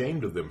be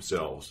ashamed of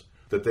themselves,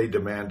 that they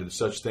demanded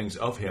such things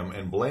of him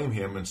and blame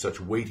him in such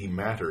weighty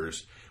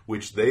matters,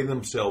 which they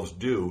themselves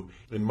do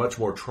in much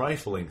more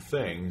trifling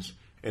things,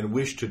 and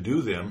wish to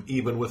do them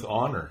even with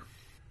honor.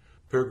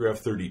 Paragraph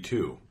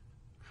 32.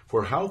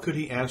 For how could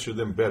he answer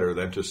them better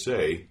than to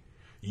say,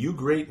 You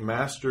great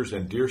masters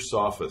and dear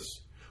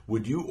sophists,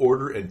 would you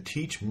order and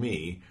teach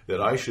me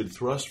that I should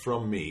thrust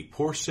from me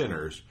poor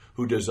sinners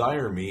who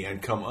desire me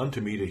and come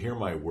unto me to hear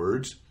my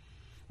words?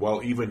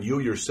 While even you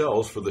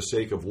yourselves, for the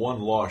sake of one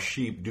lost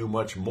sheep, do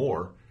much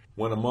more.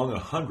 When among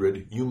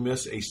 100 you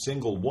miss a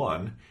single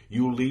one,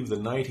 you leave the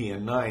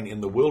 99 in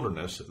the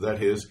wilderness,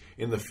 that is,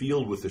 in the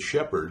field with the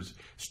shepherds,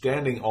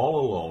 standing all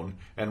alone,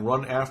 and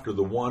run after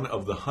the one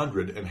of the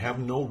 100, and have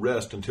no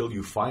rest until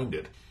you find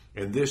it.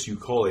 And this you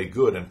call a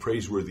good and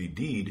praiseworthy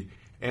deed,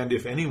 and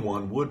if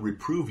anyone would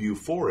reprove you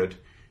for it,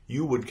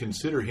 you would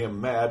consider him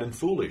mad and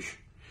foolish.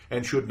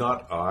 And should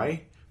not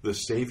I, the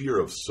Savior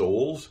of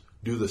souls,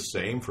 do the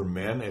same for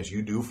men as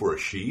you do for a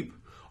sheep?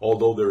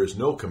 Although there is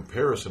no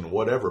comparison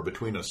whatever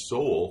between a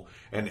soul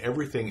and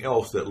everything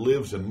else that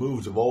lives and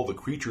moves of all the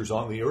creatures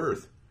on the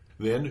earth.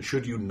 Then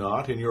should you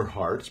not in your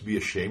hearts be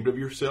ashamed of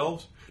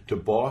yourselves, to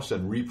boss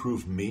and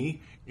reprove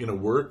me in a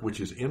work which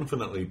is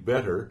infinitely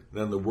better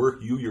than the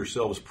work you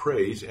yourselves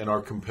praise and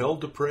are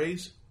compelled to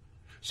praise?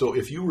 So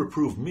if you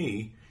reprove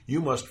me, you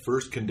must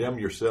first condemn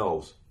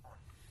yourselves.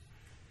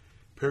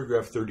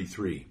 Paragraph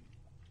 33.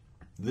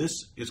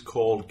 This is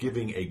called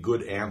giving a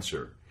good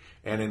answer,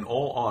 and in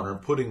all honor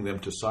putting them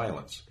to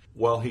silence,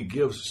 while he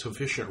gives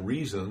sufficient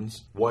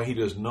reasons why he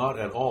does not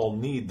at all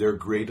need their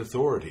great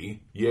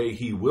authority, yea,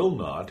 he will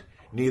not,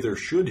 neither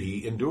should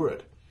he endure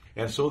it.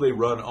 And so they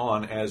run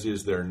on as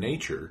is their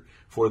nature,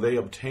 for they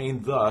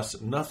obtain thus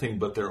nothing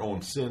but their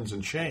own sins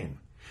and shame.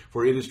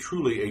 For it is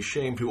truly a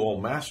shame to all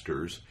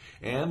masters,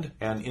 and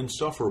an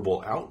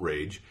insufferable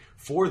outrage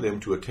for them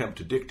to attempt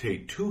to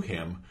dictate to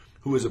him,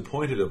 who is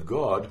appointed of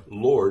God,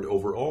 Lord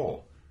over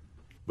all.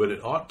 But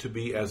it ought to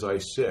be, as I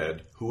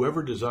said,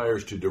 whoever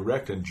desires to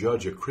direct and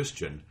judge a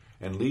Christian,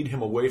 and lead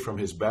him away from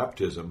his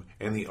baptism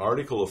and the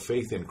article of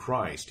faith in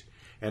Christ,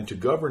 and to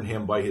govern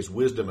him by his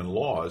wisdom and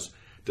laws,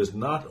 does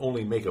not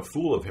only make a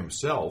fool of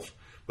himself,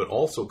 but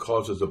also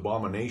causes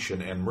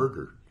abomination and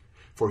murder.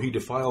 For he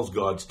defiles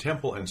God's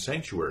temple and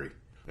sanctuary,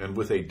 and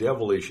with a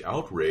devilish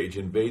outrage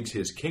invades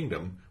his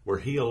kingdom, where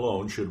he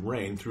alone should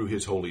reign through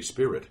his Holy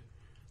Spirit.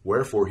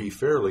 Wherefore he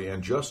fairly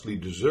and justly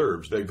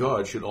deserves that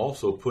God should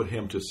also put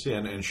him to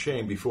sin and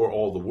shame before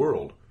all the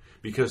world,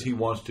 because he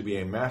wants to be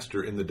a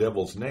master in the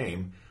devil's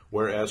name,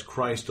 whereas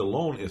Christ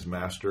alone is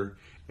master,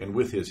 and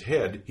with his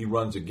head he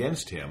runs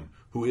against him,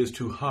 who is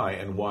too high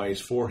and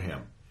wise for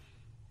him.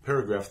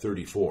 Paragraph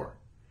 34.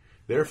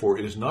 Therefore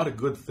it is not a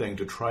good thing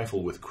to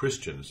trifle with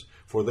Christians,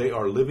 for they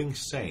are living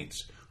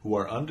saints, who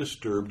are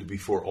undisturbed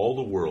before all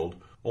the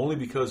world, only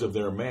because of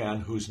their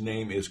man whose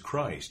name is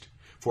Christ.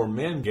 For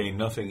men gain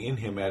nothing in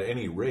him at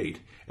any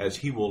rate, as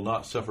he will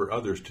not suffer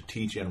others to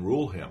teach and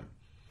rule him.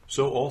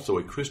 So also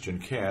a Christian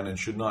can and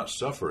should not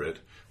suffer it,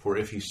 for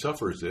if he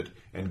suffers it,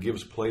 and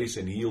gives place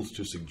and yields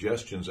to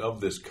suggestions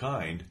of this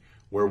kind,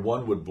 where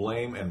one would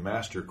blame and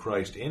master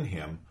Christ in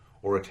him,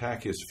 or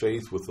attack his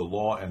faith with the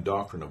law and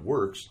doctrine of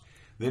works,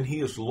 then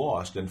he is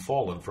lost and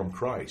fallen from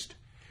Christ.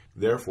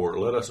 Therefore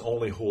let us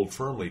only hold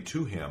firmly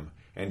to him,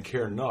 and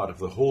care not if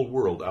the whole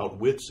world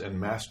outwits and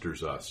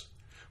masters us.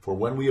 For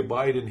when we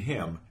abide in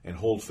him, and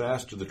hold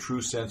fast to the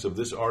true sense of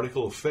this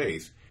article of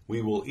faith,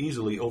 we will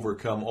easily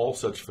overcome all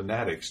such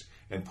fanatics,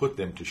 and put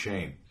them to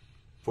shame.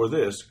 For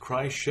this,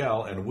 Christ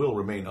shall and will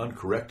remain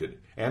uncorrected,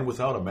 and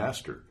without a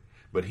master,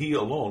 but he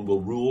alone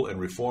will rule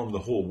and reform the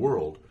whole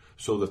world,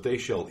 so that they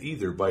shall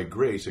either by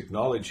grace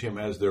acknowledge him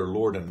as their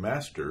Lord and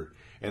Master,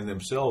 and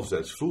themselves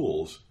as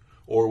fools,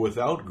 or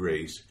without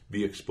grace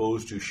be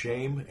exposed to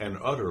shame and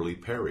utterly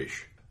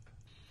perish.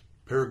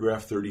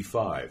 Paragraph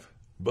 35.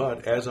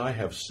 But, as I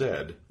have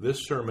said,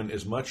 this sermon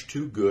is much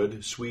too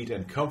good, sweet,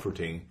 and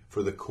comforting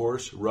for the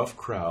coarse, rough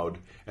crowd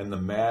and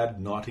the mad,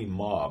 naughty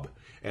mob,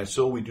 and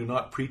so we do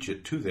not preach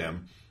it to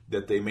them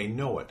that they may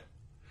know it,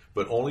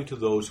 but only to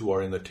those who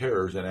are in the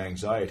terrors and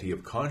anxiety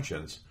of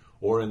conscience,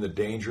 or in the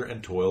danger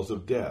and toils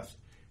of death,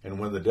 and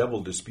when the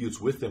devil disputes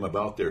with them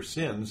about their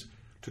sins,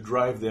 to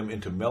drive them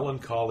into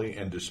melancholy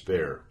and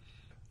despair.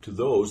 To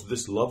those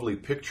this lovely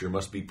picture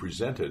must be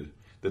presented,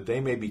 that they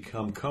may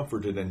become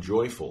comforted and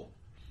joyful.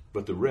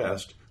 But the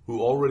rest,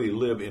 who already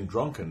live in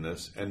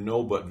drunkenness and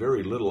know but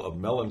very little of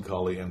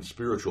melancholy and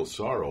spiritual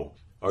sorrow,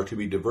 are to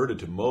be diverted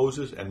to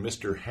Moses and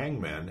Mr.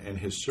 Hangman and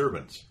his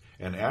servants,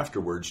 and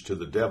afterwards to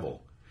the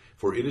devil.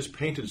 For it is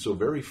painted so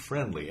very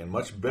friendly and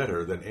much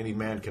better than any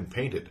man can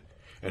paint it,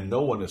 and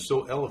no one is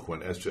so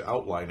eloquent as to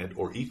outline it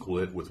or equal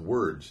it with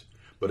words,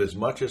 but as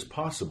much as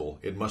possible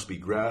it must be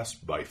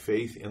grasped by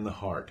faith in the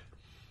heart.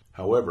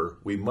 However,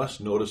 we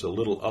must notice a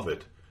little of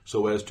it,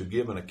 so as to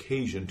give an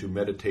occasion to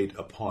meditate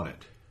upon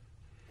it.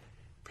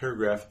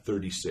 Paragraph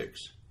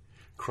 36.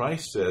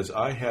 Christ says,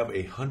 I have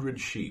 100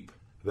 sheep,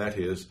 that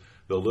is,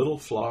 the little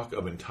flock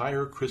of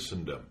entire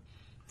Christendom,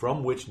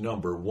 from which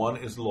number one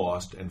is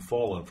lost and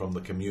fallen from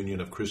the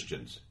communion of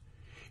Christians.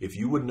 If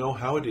you would know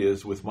how it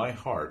is with my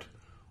heart,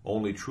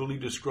 only truly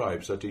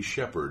describe such a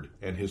shepherd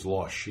and his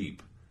lost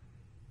sheep.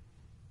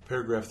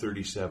 Paragraph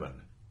 37.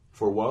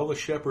 For while the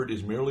shepherd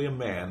is merely a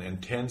man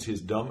and tends his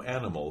dumb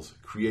animals,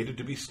 created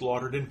to be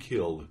slaughtered and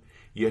killed,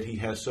 yet he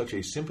has such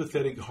a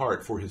sympathetic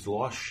heart for his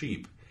lost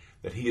sheep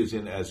that he is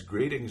in as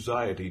great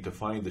anxiety to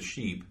find the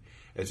sheep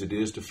as it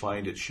is to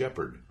find its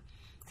shepherd.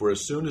 For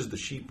as soon as the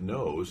sheep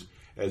knows,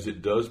 as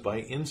it does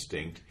by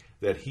instinct,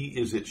 that he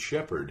is its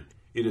shepherd,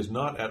 it is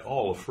not at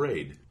all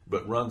afraid,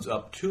 but runs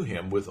up to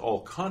him with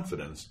all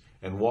confidence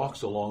and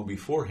walks along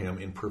before him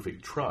in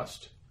perfect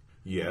trust.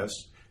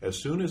 Yes, as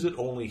soon as it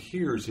only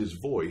hears his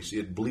voice,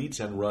 it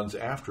bleats and runs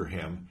after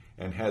him,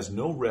 and has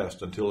no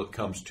rest until it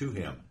comes to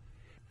him.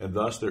 And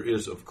thus there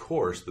is, of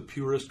course, the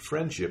purest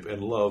friendship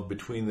and love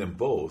between them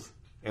both,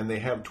 and they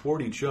have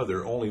toward each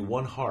other only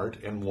one heart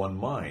and one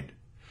mind,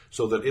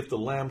 so that if the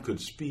lamb could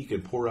speak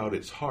and pour out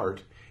its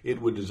heart, it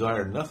would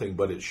desire nothing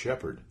but its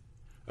shepherd.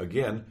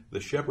 Again,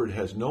 the shepherd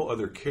has no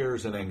other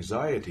cares and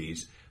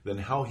anxieties than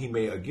how he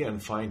may again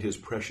find his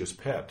precious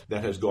pet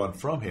that has gone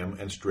from him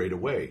and strayed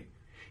away.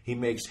 He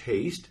makes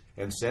haste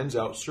and sends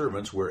out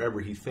servants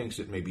wherever he thinks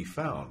it may be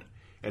found,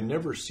 and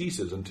never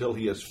ceases until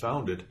he has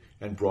found it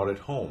and brought it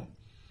home.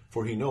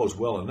 For he knows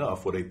well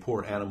enough what a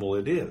poor animal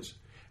it is,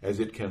 as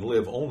it can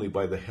live only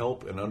by the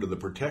help and under the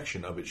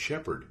protection of its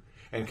shepherd,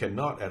 and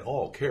cannot at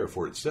all care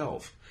for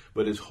itself,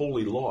 but is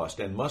wholly lost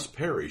and must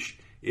perish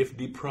if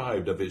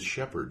deprived of its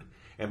shepherd,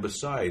 and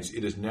besides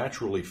it is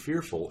naturally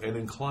fearful and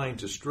inclined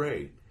to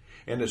stray,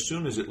 and as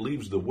soon as it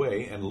leaves the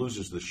way and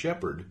loses the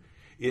shepherd,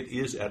 it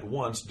is at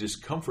once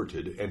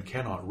discomforted and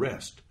cannot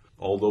rest,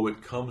 although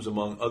it comes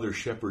among other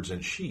shepherds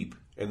and sheep,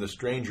 and the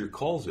stranger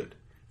calls it,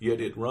 yet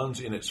it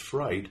runs in its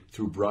fright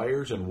through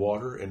briars and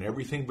water and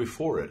everything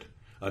before it,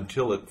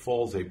 until it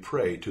falls a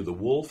prey to the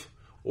wolf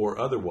or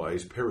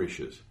otherwise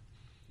perishes.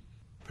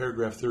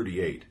 Paragraph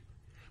 38.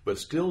 But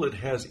still it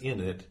has in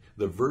it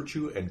the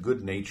virtue and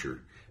good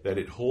nature, that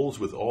it holds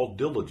with all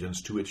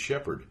diligence to its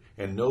shepherd,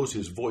 and knows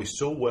his voice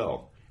so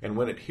well, and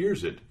when it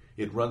hears it,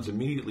 it runs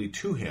immediately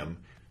to him,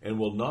 and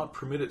will not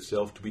permit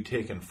itself to be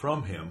taken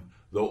from him,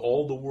 though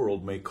all the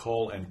world may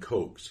call and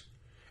coax.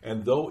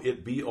 And though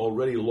it be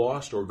already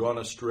lost or gone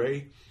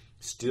astray,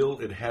 still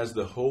it has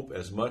the hope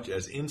as much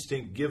as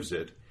instinct gives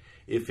it.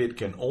 If it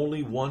can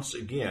only once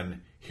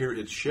again hear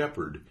its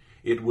shepherd,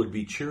 it would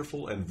be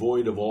cheerful and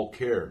void of all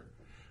care.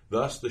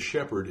 Thus the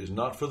shepherd is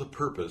not for the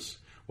purpose,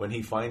 when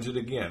he finds it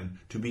again,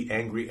 to be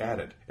angry at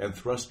it, and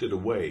thrust it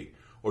away,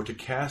 or to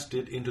cast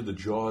it into the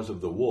jaws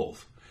of the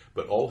wolf,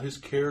 but all his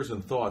cares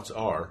and thoughts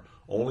are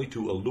only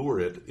to allure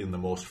it in the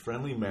most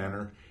friendly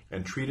manner,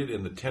 and treat it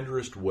in the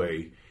tenderest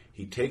way.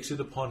 He takes it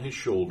upon his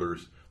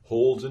shoulders,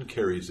 holds and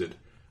carries it,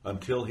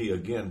 until he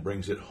again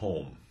brings it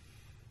home.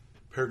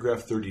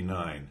 Paragraph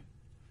 39.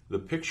 The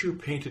picture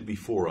painted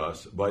before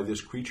us by this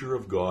creature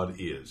of God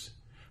is,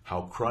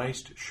 how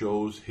Christ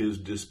shows his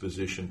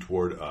disposition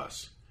toward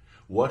us,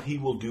 what he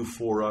will do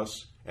for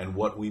us, and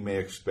what we may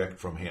expect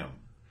from him.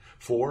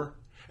 For,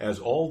 as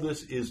all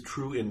this is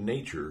true in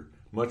nature,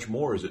 much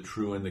more is it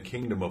true in the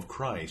kingdom of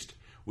Christ,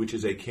 which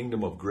is a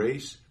kingdom of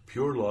grace,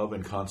 pure love,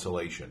 and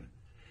consolation.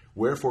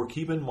 Wherefore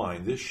keep in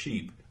mind this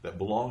sheep that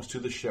belongs to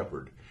the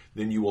shepherd,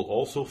 then you will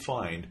also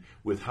find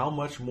with how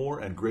much more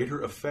and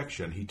greater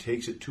affection he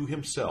takes it to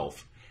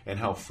himself, and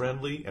how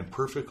friendly and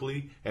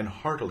perfectly and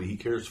heartily he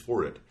cares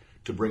for it,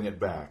 to bring it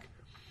back.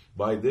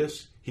 By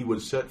this he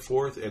would set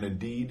forth and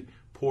indeed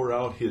pour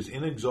out his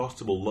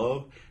inexhaustible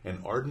love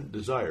and ardent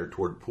desire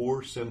toward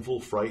poor,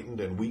 sinful, frightened,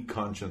 and weak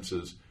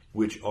consciences,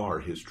 which are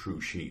his true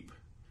sheep.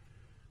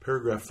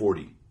 Paragraph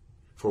 40.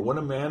 For when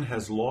a man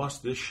has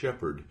lost this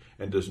shepherd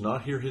and does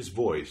not hear his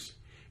voice,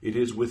 it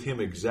is with him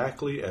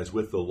exactly as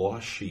with the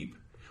lost sheep,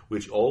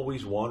 which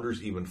always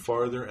wanders even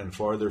farther and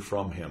farther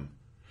from him.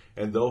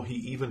 And though he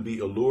even be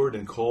allured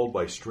and called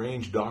by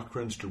strange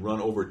doctrines to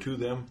run over to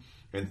them,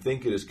 and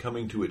think it is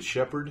coming to its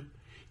shepherd,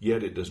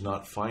 yet it does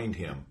not find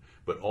him,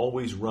 but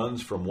always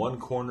runs from one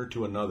corner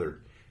to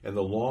another, and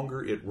the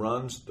longer it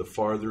runs, the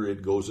farther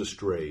it goes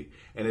astray,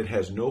 and it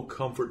has no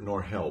comfort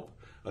nor help,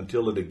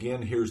 until it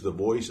again hears the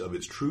voice of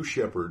its true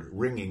shepherd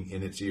ringing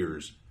in its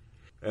ears.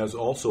 As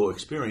also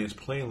experience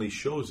plainly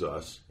shows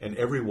us, and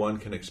every one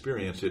can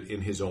experience it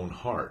in his own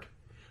heart.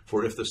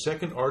 For if the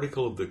second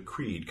article of the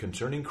creed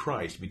concerning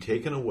Christ be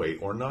taken away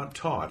or not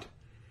taught,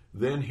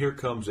 then here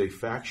comes a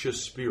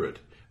factious spirit,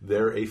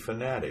 there a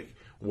fanatic,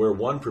 where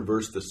one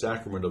perverts the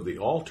sacrament of the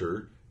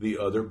altar, the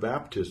other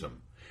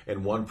baptism,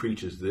 and one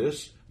preaches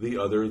this, the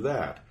other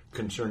that,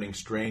 concerning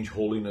strange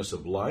holiness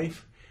of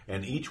life,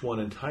 and each one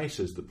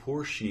entices the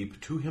poor sheep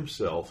to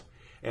himself,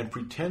 and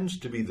pretends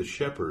to be the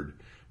shepherd,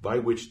 by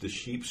which the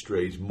sheep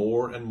strays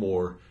more and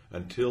more,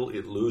 until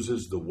it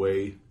loses the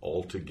way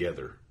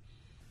altogether.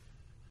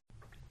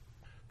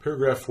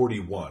 Paragraph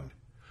 41.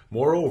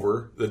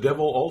 Moreover, the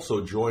devil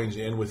also joins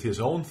in with his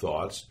own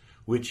thoughts,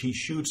 which he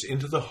shoots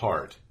into the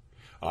heart.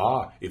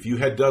 Ah, if you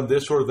had done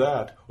this or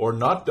that, or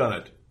not done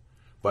it,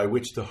 by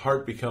which the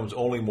heart becomes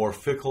only more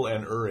fickle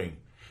and erring,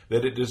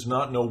 that it does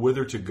not know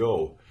whither to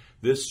go.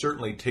 This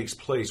certainly takes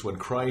place when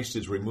Christ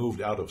is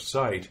removed out of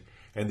sight,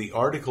 and the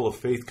article of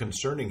faith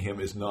concerning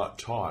him is not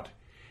taught.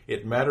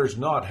 It matters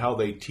not how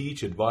they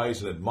teach,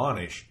 advise, and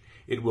admonish.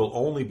 it will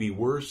only be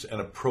worse and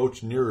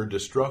approach nearer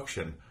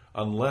destruction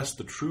unless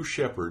the true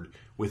shepherd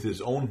with his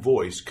own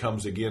voice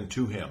comes again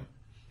to him.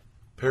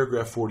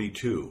 Paragraph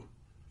 42.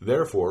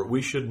 Therefore,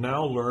 we should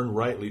now learn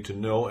rightly to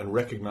know and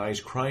recognize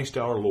Christ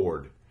our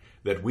Lord,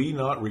 that we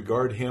not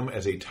regard him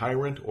as a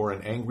tyrant or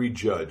an angry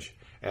judge,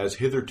 as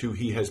hitherto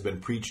he has been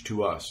preached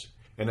to us,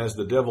 and as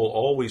the devil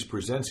always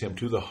presents him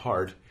to the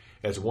heart,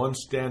 as one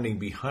standing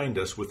behind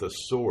us with a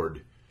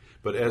sword,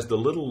 but as the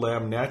little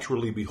lamb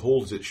naturally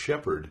beholds its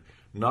shepherd,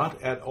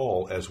 not at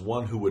all as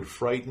one who would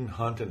frighten,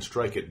 hunt, and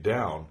strike it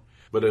down,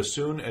 but as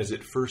soon as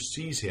it first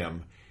sees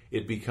him,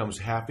 it becomes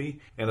happy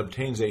and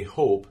obtains a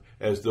hope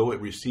as though it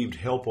received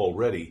help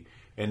already,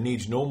 and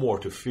needs no more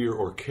to fear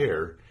or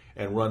care,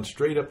 and runs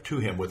straight up to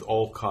him with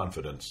all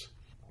confidence.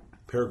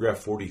 Paragraph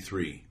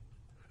 43.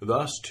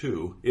 Thus,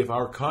 too, if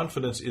our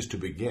confidence is to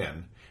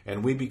begin,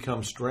 and we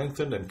become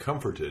strengthened and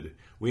comforted,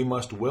 we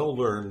must well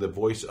learn the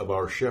voice of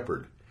our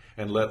shepherd,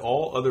 and let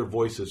all other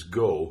voices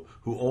go,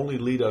 who only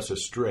lead us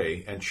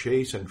astray, and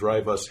chase and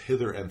drive us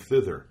hither and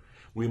thither.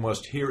 We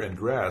must hear and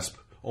grasp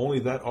only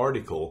that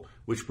article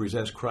which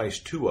presents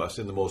Christ to us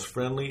in the most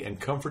friendly and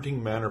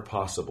comforting manner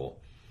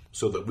possible,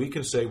 so that we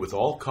can say with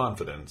all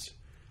confidence,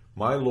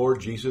 My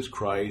Lord Jesus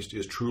Christ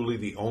is truly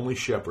the only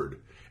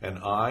shepherd, and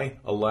I,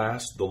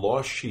 alas, the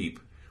lost sheep,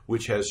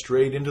 which has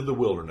strayed into the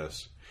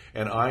wilderness,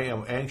 and I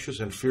am anxious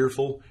and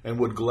fearful, and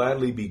would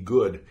gladly be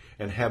good,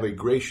 and have a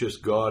gracious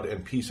God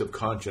and peace of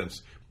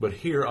conscience. But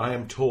here I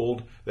am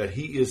told that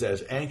he is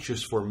as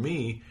anxious for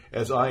me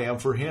as I am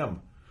for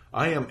him.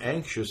 I am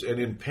anxious and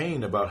in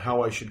pain about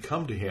how I should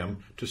come to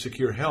him to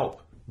secure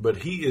help. But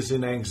he is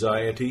in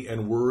anxiety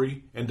and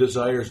worry, and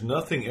desires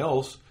nothing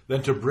else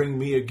than to bring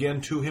me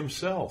again to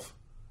himself.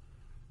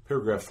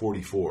 Paragraph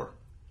 44.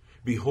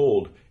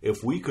 Behold,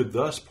 if we could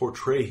thus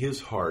portray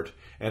his heart,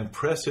 and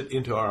press it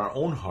into our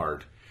own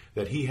heart,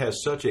 that he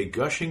has such a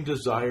gushing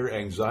desire,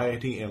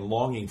 anxiety, and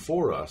longing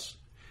for us,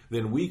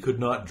 then we could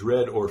not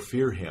dread or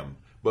fear him,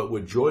 but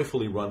would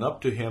joyfully run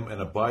up to him and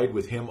abide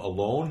with him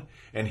alone,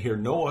 and hear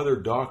no other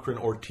doctrine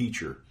or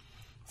teacher.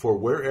 For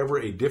wherever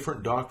a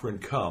different doctrine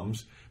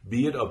comes,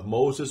 be it of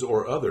Moses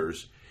or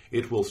others,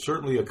 it will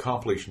certainly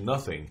accomplish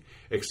nothing,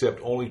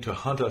 except only to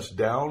hunt us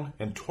down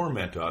and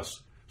torment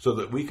us, so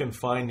that we can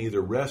find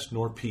neither rest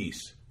nor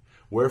peace.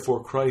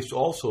 Wherefore Christ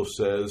also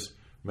says,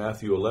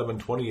 Matthew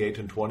 11:28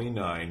 and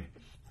 29,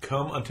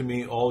 Come unto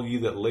me, all ye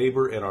that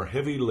labor and are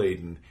heavy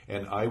laden,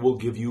 and I will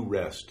give you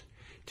rest.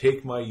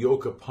 Take my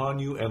yoke upon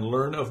you, and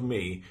learn of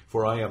me,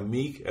 for I am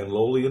meek and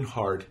lowly in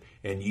heart,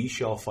 and ye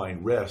shall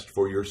find rest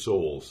for your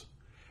souls.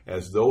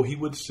 As though he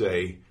would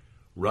say,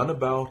 Run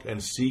about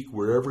and seek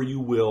wherever you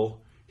will,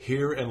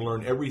 hear and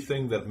learn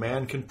everything that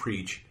man can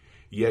preach,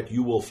 yet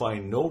you will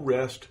find no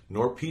rest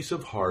nor peace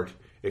of heart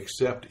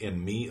except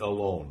in me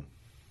alone.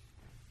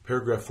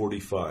 Paragraph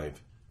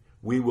 45.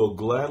 We will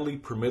gladly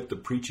permit the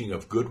preaching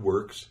of good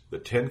works, the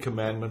 10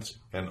 Commandments,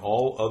 and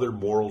all other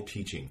moral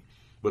teaching,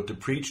 but to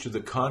preach to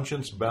the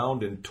conscience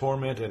bound in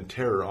torment and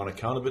terror on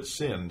account of its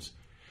sins,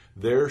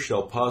 there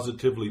shall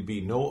positively be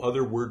no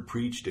other word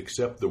preached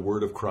except the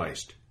word of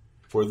Christ.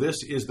 For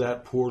this is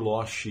that poor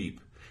lost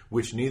sheep,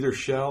 which neither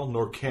shall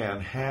nor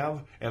can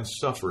have and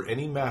suffer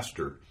any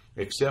master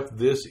except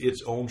this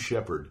its own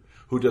shepherd,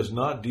 who does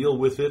not deal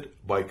with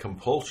it by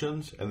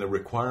compulsions and the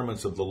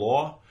requirements of the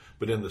law,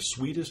 but in the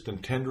sweetest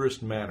and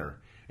tenderest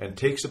manner, and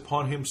takes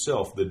upon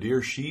himself the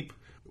dear sheep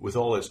with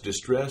all its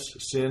distress,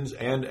 sins,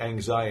 and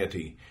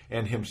anxiety,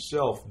 and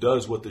himself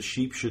does what the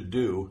sheep should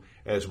do,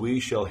 as we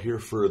shall hear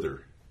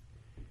further.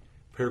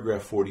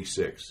 Paragraph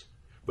 46.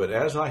 But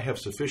as I have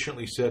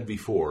sufficiently said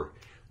before,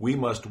 we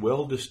must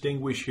well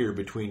distinguish here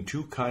between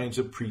 2 kinds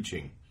of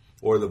preaching,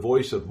 or the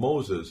voice of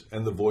Moses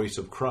and the voice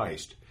of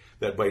Christ,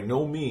 that by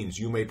no means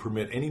you may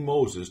permit any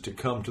Moses to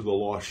come to the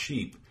lost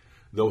sheep,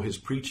 though his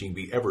preaching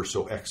be ever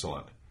so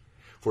excellent.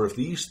 For if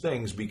these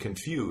things be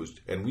confused,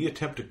 and we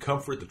attempt to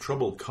comfort the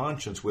troubled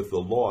conscience with the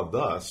law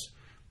thus,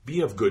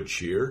 Be of good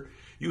cheer,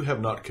 you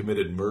have not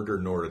committed murder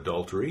nor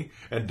adultery,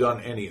 and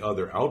done any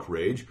other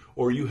outrage,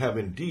 or you have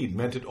indeed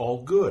meant it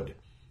all good.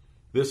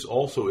 This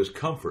also is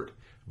comfort,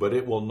 but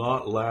it will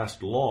not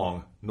last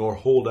long, nor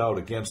hold out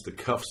against the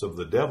cuffs of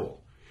the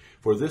devil.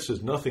 For this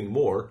is nothing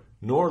more,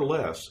 nor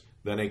less,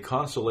 than a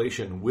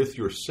consolation with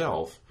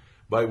yourself,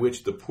 by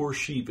which the poor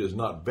sheep is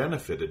not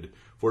benefited,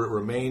 for it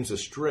remains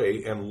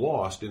astray and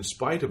lost in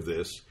spite of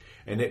this,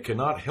 and it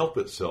cannot help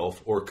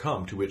itself or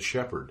come to its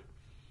shepherd.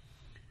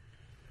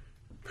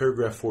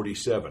 Paragraph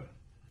 47.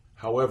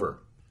 However,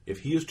 if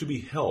he is to be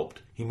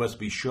helped, he must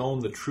be shown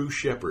the true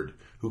shepherd,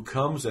 who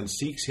comes and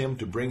seeks him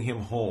to bring him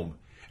home,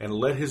 and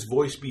let his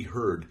voice be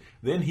heard.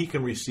 Then he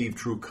can receive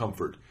true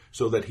comfort,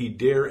 so that he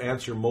dare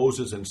answer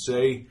Moses and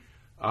say,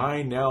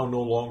 I now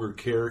no longer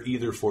care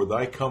either for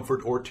thy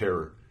comfort or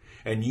terror,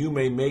 and you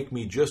may make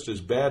me just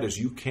as bad as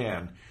you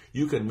can.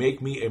 You can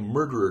make me a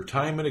murderer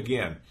time and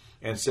again,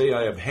 and say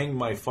I have hanged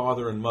my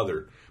father and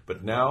mother.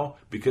 But now,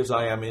 because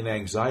I am in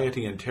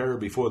anxiety and terror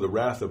before the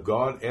wrath of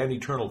God and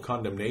eternal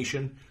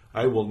condemnation,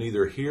 I will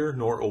neither hear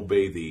nor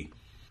obey thee.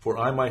 For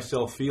I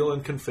myself feel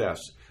and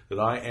confess that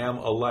I am,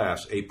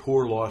 alas, a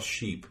poor lost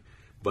sheep.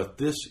 But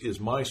this is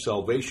my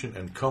salvation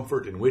and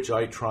comfort in which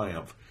I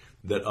triumph,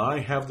 that I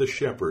have the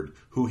shepherd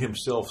who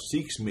himself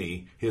seeks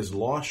me, his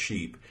lost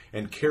sheep,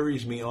 and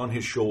carries me on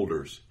his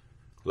shoulders.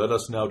 Let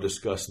us now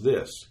discuss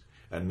this,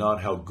 and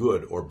not how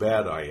good or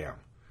bad I am,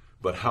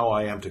 but how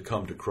I am to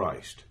come to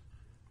Christ.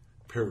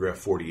 Paragraph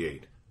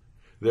 48.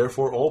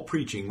 Therefore all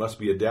preaching must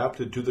be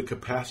adapted to the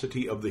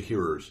capacity of the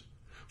hearers.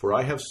 For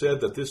I have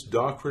said that this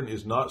doctrine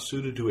is not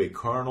suited to a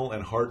carnal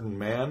and hardened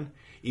man,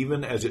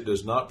 even as it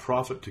does not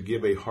profit to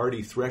give a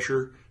hearty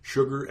thresher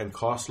sugar and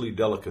costly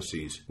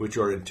delicacies, which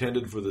are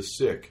intended for the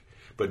sick,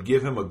 but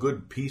give him a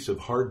good piece of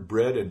hard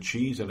bread and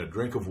cheese and a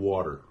drink of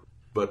water.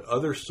 But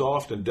other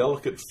soft and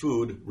delicate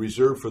food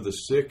reserved for the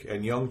sick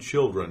and young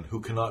children who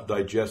cannot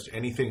digest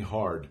anything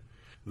hard.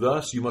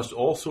 Thus you must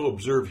also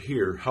observe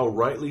here how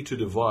rightly to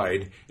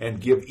divide and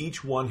give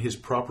each one his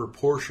proper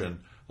portion,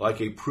 like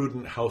a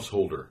prudent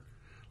householder.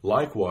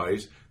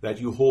 Likewise, that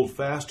you hold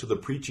fast to the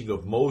preaching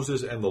of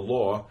Moses and the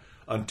law,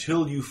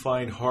 until you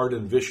find hard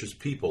and vicious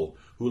people,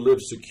 who live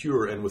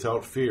secure and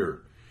without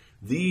fear.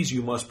 These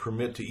you must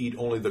permit to eat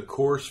only the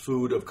coarse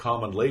food of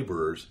common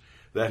laborers,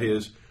 that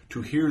is,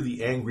 to hear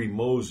the angry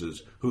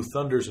Moses, who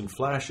thunders and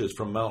flashes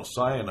from Mount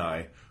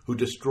Sinai, who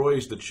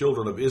destroys the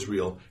children of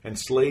Israel, and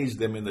slays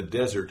them in the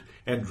desert,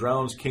 and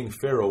drowns King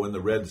Pharaoh in the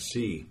Red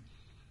Sea.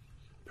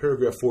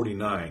 Paragraph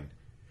 49.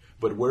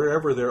 But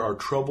wherever there are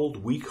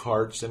troubled, weak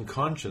hearts and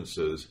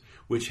consciences,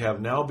 which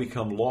have now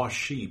become lost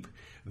sheep,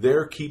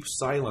 there keep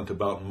silent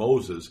about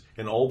Moses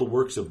and all the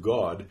works of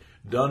God,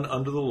 done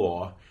under the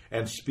law,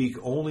 and speak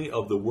only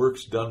of the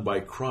works done by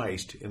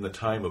Christ in the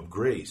time of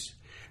grace,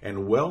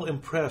 and well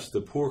impress the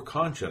poor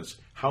conscience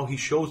how he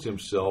shows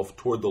himself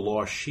toward the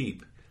lost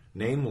sheep,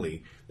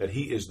 namely, that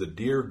he is the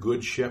dear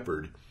good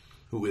shepherd,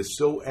 who is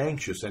so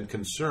anxious and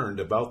concerned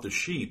about the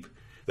sheep,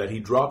 that he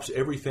drops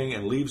everything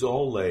and leaves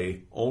all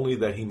lay, only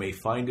that he may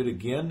find it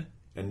again,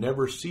 and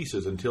never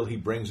ceases until he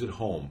brings it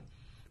home.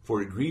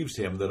 For it grieves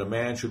him that a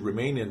man should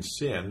remain in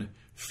sin,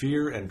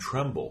 fear and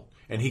tremble,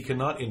 and he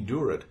cannot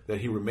endure it,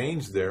 that he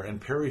remains there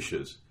and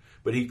perishes.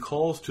 But he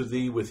calls to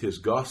thee with his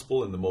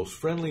gospel in the most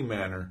friendly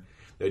manner,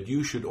 that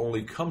you should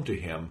only come to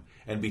him,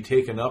 and be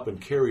taken up and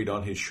carried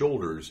on his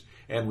shoulders,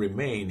 and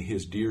remain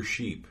his dear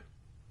sheep.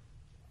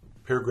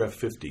 Paragraph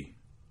 50.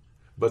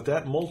 But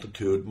that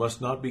multitude must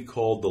not be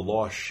called the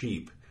lost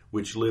sheep,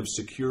 which live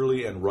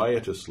securely and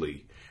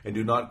riotously, and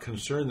do not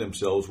concern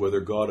themselves whether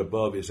God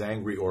above is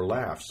angry or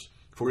laughs.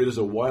 For it is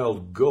a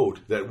wild goat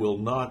that will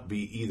not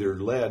be either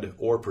led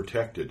or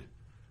protected.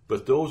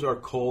 But those are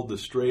called the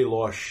stray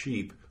lost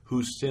sheep,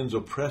 whose sins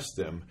oppress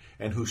them,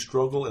 and who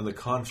struggle in the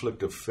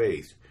conflict of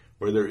faith,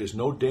 where there is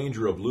no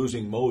danger of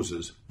losing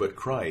Moses, but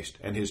Christ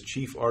and his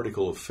chief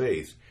article of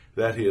faith,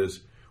 that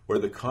is, where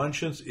the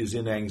conscience is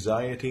in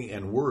anxiety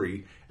and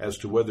worry as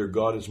to whether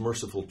God is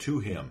merciful to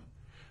him.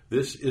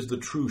 This is the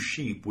true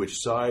sheep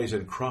which sighs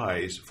and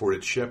cries for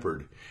its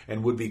shepherd,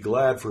 and would be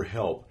glad for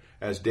help,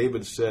 as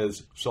David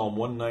says, Psalm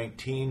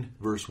 119,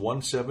 verse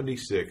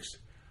 176,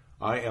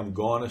 I am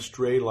gone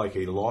astray like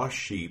a lost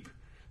sheep,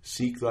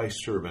 seek thy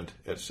servant,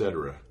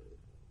 etc.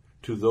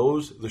 To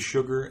those the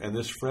sugar and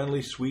this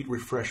friendly sweet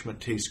refreshment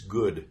taste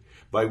good,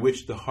 by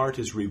which the heart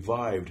is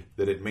revived,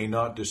 that it may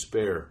not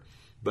despair,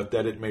 but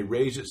that it may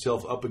raise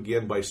itself up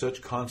again by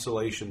such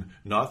consolation,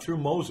 not through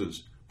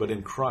Moses, but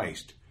in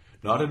Christ,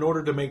 not in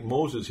order to make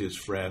Moses his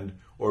friend,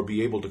 or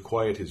be able to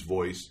quiet his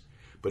voice,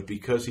 but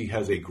because he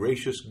has a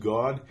gracious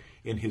God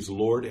in his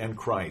Lord and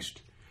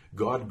Christ.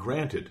 God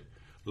grant it.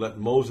 Let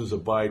Moses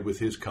abide with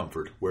his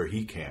comfort where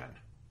he can.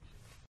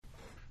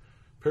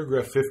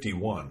 Paragraph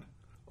 51.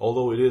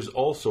 Although it is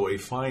also a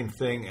fine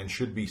thing and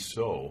should be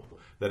so,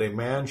 that a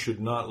man should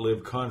not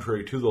live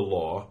contrary to the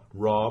law,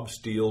 rob,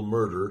 steal,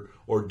 murder,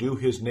 or do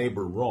his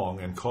neighbor wrong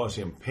and cause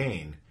him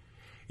pain,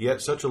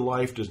 yet such a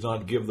life does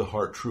not give the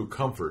heart true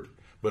comfort,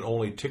 but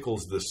only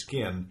tickles the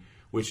skin,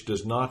 which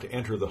does not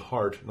enter the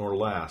heart nor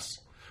lasts.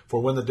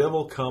 For when the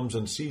devil comes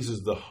and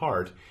seizes the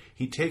heart,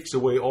 he takes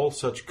away all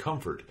such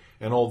comfort,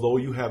 and although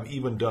you have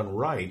even done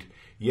right,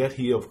 yet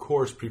he of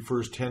course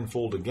prefers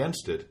tenfold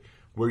against it,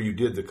 where you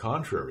did the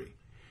contrary.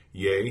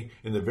 Yea,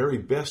 in the very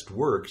best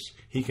works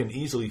he can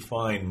easily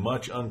find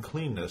much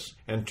uncleanness,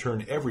 and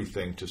turn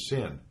everything to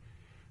sin.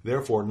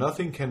 Therefore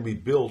nothing can be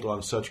built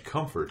on such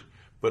comfort,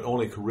 but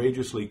only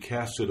courageously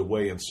cast it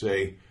away and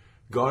say,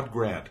 God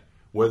grant,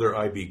 whether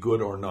I be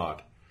good or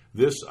not,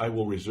 this I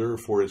will reserve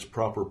for its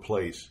proper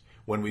place,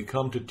 when we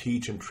come to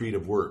teach and treat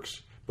of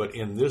works. But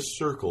in this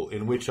circle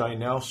in which I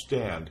now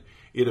stand,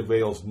 it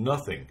avails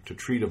nothing to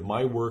treat of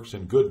my works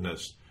and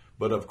goodness,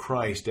 but of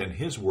Christ and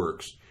his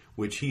works,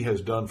 which he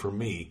has done for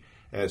me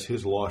as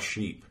his lost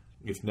sheep.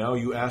 If now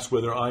you ask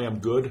whether I am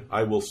good,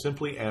 I will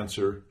simply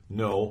answer,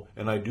 no,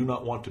 and I do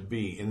not want to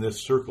be in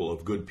this circle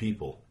of good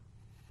people.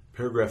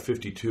 Paragraph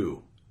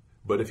 52.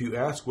 But if you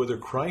ask whether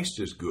Christ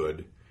is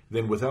good,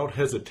 then without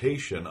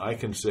hesitation I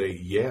can say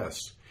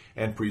yes,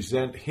 and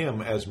present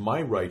him as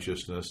my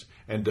righteousness,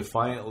 and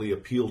defiantly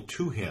appeal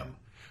to him.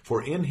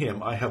 For in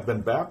him I have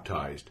been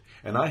baptized,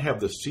 and I have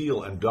the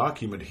seal and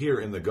document here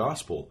in the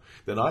gospel,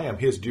 that I am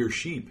his dear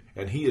sheep,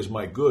 and he is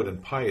my good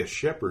and pious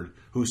shepherd,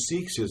 who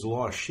seeks his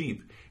lost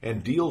sheep,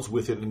 and deals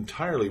with it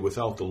entirely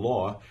without the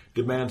law,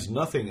 demands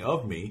nothing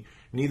of me,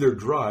 neither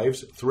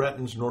drives,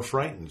 threatens, nor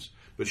frightens,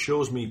 but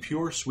shows me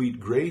pure sweet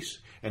grace,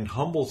 and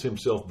humbles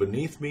himself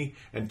beneath me,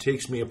 and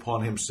takes me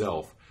upon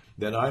himself,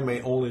 that I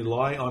may only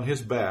lie on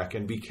his back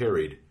and be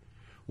carried.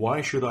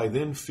 Why should I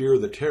then fear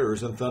the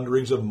terrors and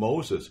thunderings of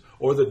Moses,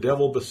 or the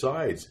devil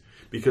besides?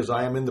 Because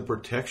I am in the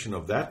protection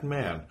of that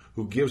man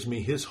who gives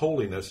me his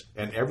holiness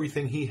and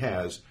everything he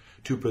has,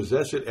 to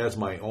possess it as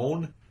my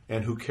own,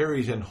 and who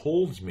carries and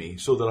holds me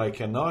so that I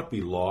cannot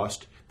be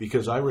lost,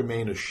 because I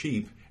remain a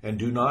sheep and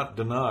do not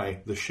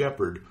deny the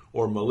shepherd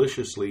or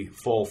maliciously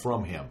fall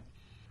from him.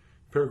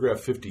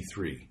 Paragraph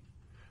 53.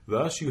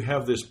 Thus you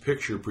have this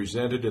picture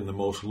presented in the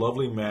most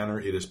lovely manner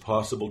it is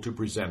possible to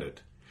present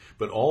it.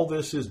 But all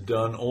this is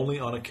done only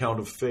on account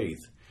of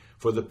faith,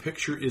 for the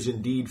picture is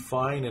indeed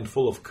fine and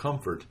full of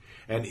comfort,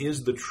 and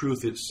is the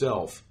truth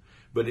itself,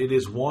 but it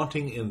is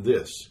wanting in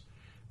this,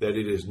 that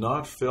it is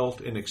not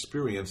felt in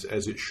experience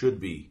as it should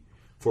be.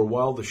 For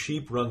while the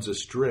sheep runs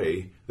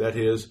astray, that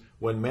is,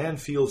 when man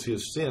feels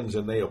his sins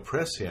and they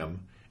oppress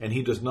him, and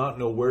he does not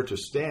know where to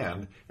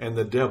stand, and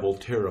the devil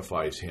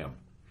terrifies him,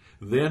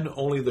 then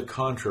only the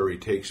contrary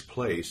takes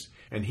place,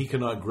 and he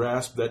cannot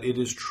grasp that it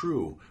is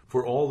true,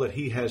 for all that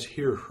he has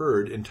here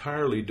heard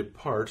entirely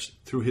departs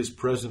through his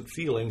present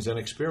feelings and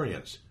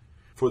experience.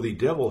 For the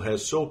devil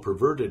has so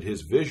perverted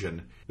his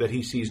vision that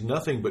he sees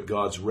nothing but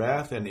God's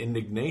wrath and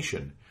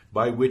indignation,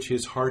 by which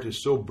his heart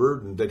is so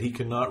burdened that he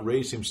cannot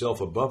raise himself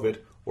above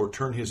it or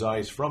turn his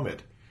eyes from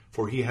it,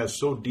 for he has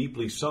so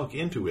deeply sunk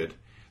into it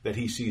that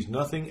he sees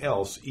nothing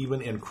else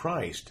even in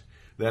Christ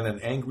than an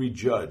angry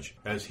judge,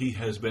 as he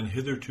has been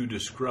hitherto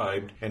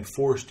described and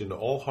forced into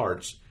all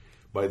hearts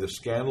by the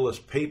scandalous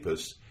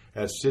papists,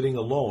 as sitting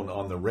alone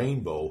on the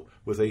rainbow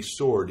with a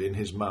sword in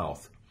his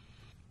mouth.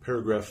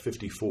 Paragraph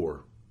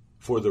 54.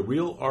 For the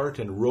real art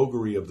and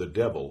roguery of the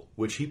devil,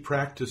 which he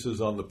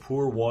practices on the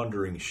poor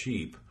wandering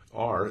sheep,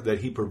 are that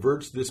he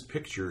perverts this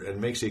picture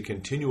and makes a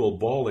continual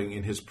bawling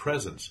in his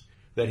presence,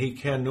 that he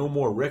can no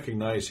more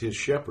recognize his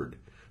shepherd,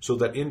 so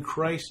that in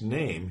Christ's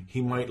name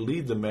he might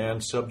lead the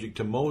man subject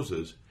to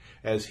Moses,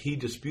 as he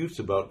disputes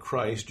about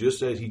Christ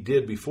just as he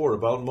did before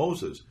about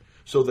Moses,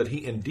 so that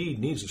he indeed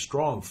needs a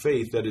strong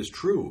faith that is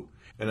true,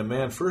 and a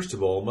man first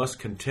of all must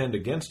contend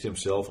against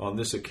himself on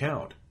this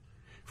account.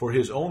 For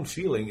his own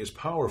feeling is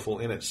powerful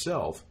in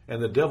itself,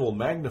 and the devil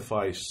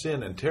magnifies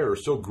sin and terror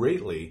so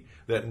greatly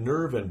that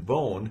nerve and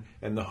bone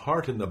and the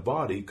heart and the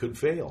body could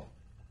fail.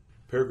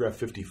 Paragraph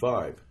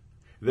 55.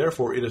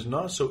 Therefore it is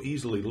not so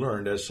easily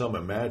learned as some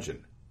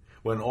imagine.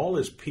 When all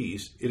is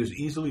peace, it is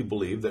easily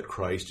believed that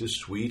Christ is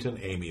sweet and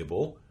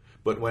amiable,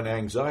 but when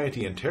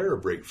anxiety and terror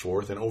break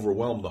forth and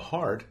overwhelm the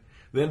heart,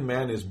 then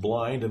man is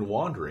blind and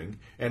wandering,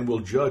 and will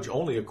judge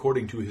only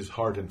according to his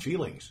heart and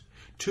feelings,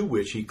 to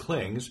which he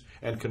clings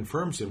and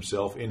confirms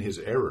himself in his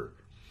error.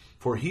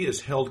 For he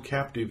is held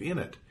captive in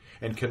it,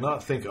 and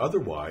cannot think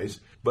otherwise,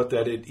 but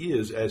that it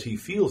is as he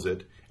feels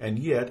it, and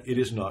yet it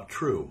is not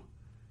true.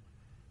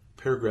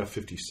 Paragraph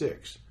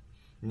 56.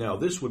 Now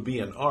this would be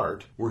an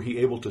art, were he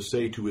able to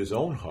say to his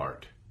own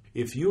heart,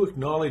 if you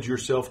acknowledge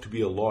yourself to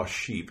be a lost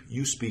sheep,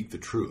 you speak the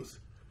truth.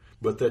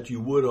 But that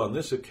you would on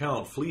this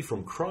account flee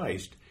from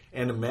Christ,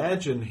 and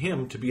imagine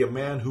him to be a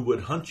man who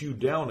would hunt you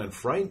down and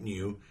frighten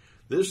you,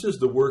 this is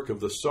the work of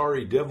the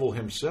sorry devil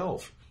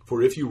himself.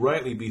 For if you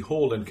rightly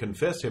behold and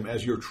confess him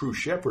as your true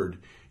shepherd,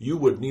 you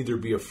would neither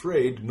be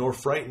afraid nor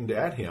frightened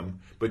at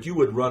him, but you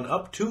would run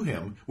up to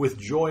him with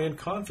joy and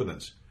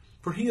confidence.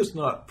 For he is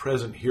not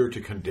present here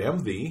to condemn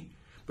thee,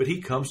 but he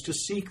comes to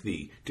seek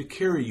thee, to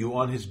carry you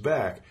on his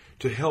back,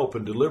 to help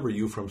and deliver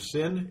you from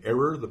sin,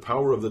 error, the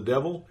power of the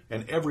devil,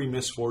 and every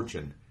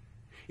misfortune.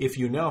 If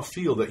you now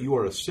feel that you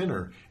are a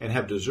sinner and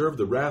have deserved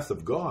the wrath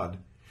of God,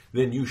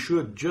 then you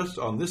should just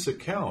on this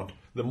account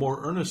the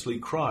more earnestly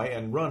cry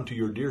and run to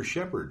your dear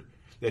shepherd,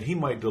 that he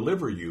might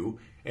deliver you,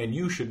 and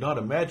you should not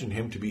imagine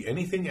him to be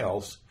anything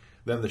else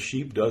than the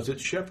sheep does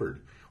its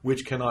shepherd,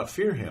 which cannot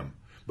fear him,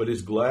 but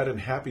is glad and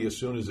happy as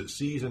soon as it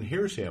sees and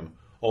hears him,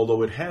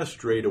 although it has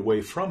strayed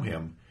away from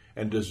him,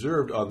 and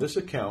deserved on this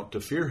account to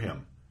fear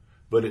him.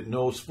 But it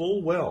knows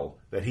full well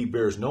that he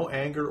bears no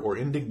anger or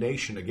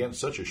indignation against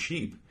such a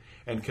sheep,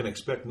 and can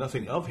expect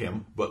nothing of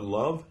him but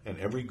love and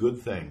every good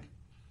thing.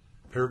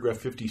 Paragraph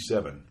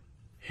 57.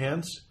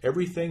 Hence,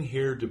 everything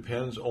here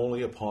depends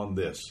only upon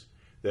this,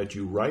 that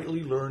you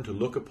rightly learn to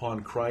look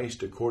upon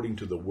Christ according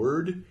to the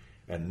Word,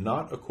 and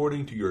not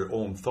according to your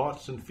own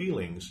thoughts and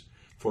feelings,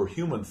 for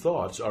human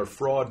thoughts are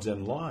frauds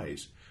and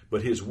lies,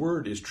 but his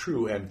word is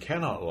true and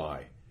cannot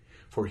lie.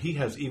 For he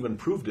has even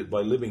proved it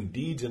by living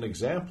deeds and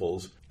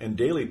examples, and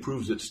daily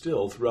proves it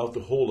still throughout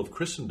the whole of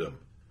Christendom.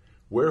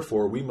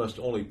 Wherefore we must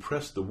only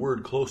press the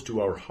word close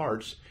to our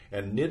hearts,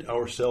 and knit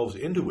ourselves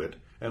into it,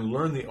 and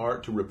learn the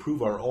art to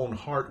reprove our own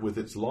heart with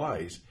its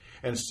lies,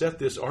 and set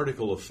this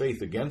article of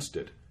faith against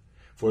it.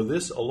 For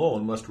this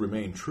alone must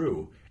remain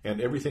true,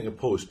 and everything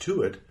opposed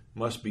to it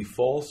must be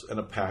false and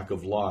a pack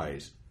of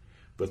lies.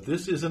 But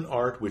this is an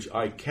art which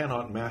I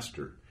cannot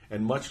master,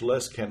 and much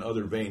less can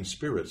other vain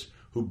spirits,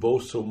 who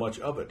boast so much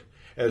of it,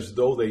 as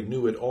though they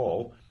knew it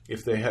all,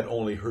 if they had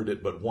only heard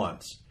it but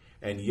once,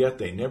 and yet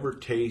they never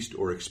taste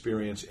or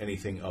experience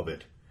anything of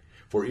it.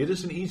 For it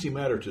is an easy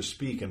matter to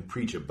speak and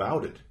preach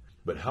about it,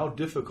 but how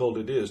difficult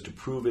it is to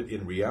prove it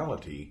in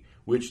reality,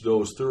 which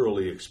those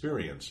thoroughly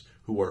experience,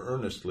 who are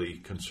earnestly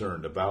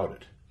concerned about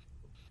it.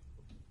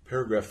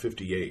 Paragraph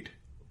 58.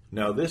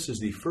 Now this is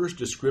the first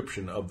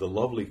description of the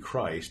lovely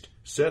Christ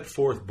set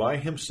forth by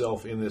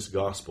himself in this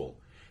gospel,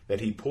 that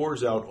he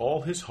pours out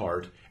all his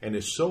heart and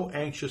is so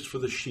anxious for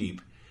the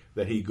sheep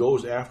that he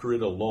goes after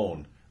it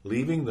alone,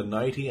 leaving the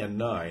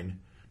 99,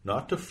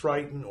 not to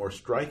frighten or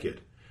strike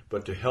it,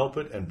 but to help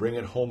it and bring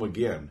it home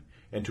again,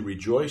 and to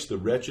rejoice the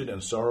wretched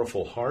and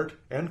sorrowful heart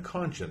and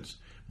conscience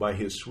by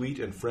his sweet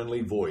and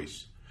friendly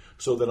voice,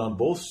 so that on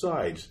both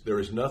sides there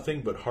is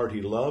nothing but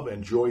hearty love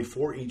and joy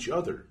for each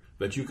other,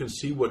 that you can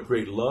see what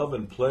great love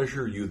and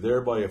pleasure you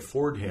thereby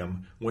afford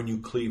him when you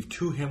cleave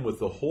to him with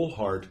the whole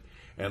heart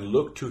and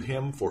look to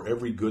him for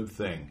every good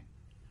thing.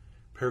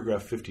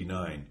 Paragraph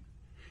 59.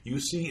 You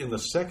see in the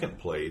second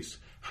place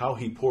how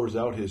he pours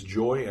out his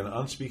joy and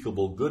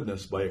unspeakable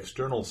goodness by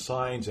external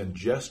signs and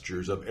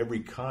gestures of every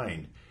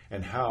kind,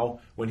 and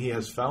how, when he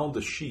has found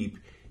the sheep,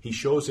 he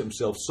shows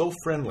himself so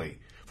friendly,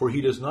 for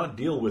he does not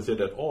deal with it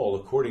at all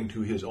according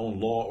to his own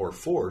law or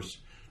force,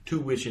 to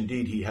which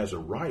indeed he has a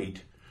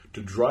right,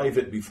 to drive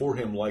it before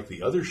him like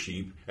the other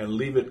sheep, and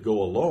leave it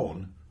go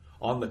alone.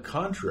 On the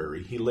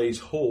contrary, he lays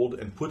hold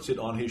and puts it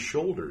on his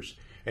shoulders,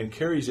 and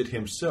carries it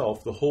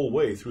himself the whole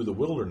way through the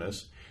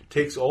wilderness,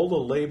 takes all the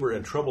labor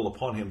and trouble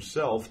upon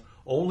himself,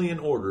 only in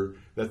order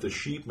that the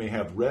sheep may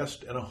have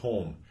rest and a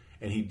home,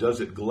 and he does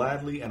it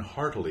gladly and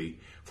heartily,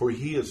 for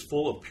he is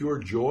full of pure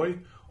joy,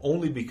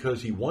 only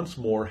because he once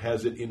more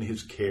has it in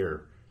his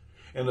care.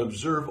 And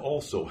observe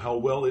also how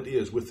well it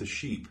is with the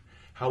sheep,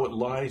 how it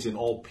lies in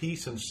all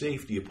peace and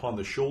safety upon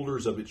the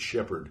shoulders of its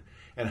shepherd,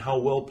 and how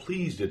well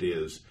pleased it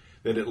is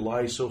that it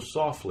lies so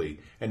softly,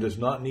 and does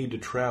not need to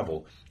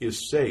travel,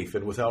 is safe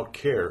and without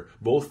care,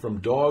 both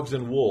from dogs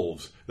and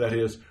wolves, that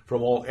is,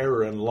 from all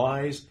error and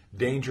lies,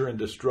 danger and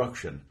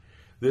destruction.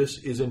 This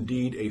is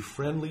indeed a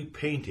friendly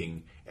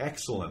painting,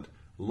 excellent,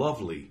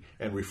 lovely,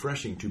 and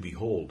refreshing to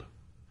behold.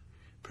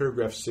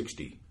 Paragraph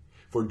 60.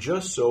 For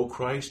just so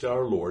Christ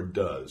our Lord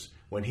does,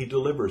 when he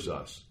delivers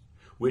us,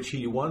 which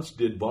he once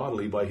did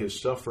bodily by his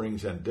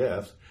sufferings and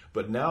death,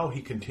 but now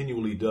he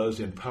continually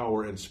does in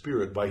power and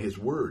spirit by his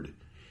word.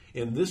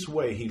 In this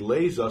way he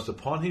lays us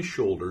upon his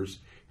shoulders,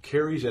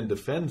 carries and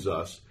defends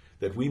us,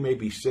 that we may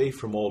be safe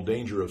from all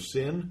danger of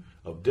sin,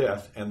 of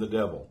death, and the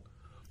devil,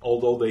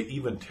 although they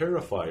even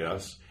terrify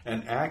us,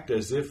 and act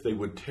as if they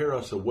would tear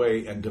us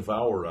away and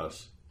devour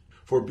us.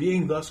 For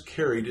being thus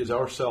carried is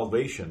our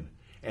salvation,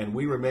 and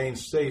we remain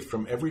safe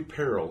from every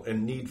peril,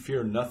 and need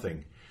fear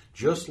nothing,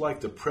 just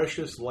like the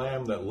precious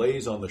lamb that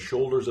lays on the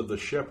shoulders of the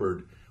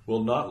shepherd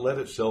will not let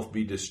itself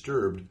be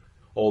disturbed,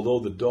 although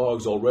the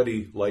dogs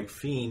already like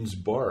fiends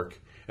bark,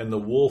 and the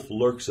wolf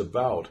lurks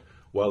about,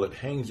 while it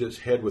hangs its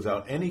head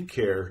without any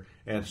care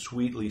and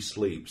sweetly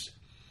sleeps.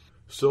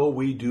 So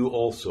we do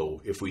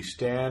also, if we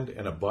stand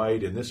and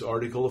abide in this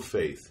article of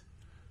faith.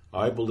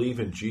 I believe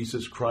in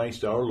Jesus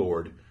Christ our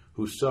Lord,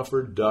 who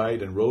suffered,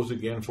 died, and rose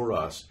again for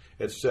us,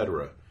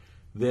 etc.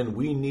 Then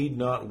we need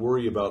not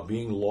worry about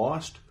being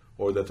lost,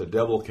 or that the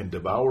devil can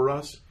devour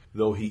us,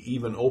 though he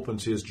even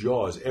opens his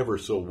jaws ever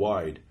so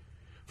wide.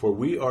 For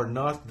we are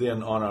not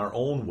then on our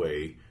own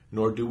way,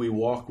 nor do we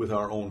walk with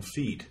our own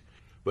feet,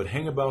 but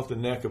hang about the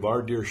neck of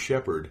our dear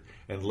shepherd,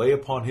 and lay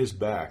upon his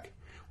back,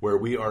 where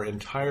we are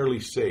entirely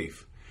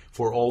safe.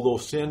 For although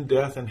sin,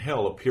 death, and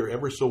hell appear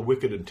ever so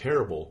wicked and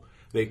terrible,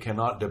 they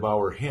cannot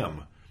devour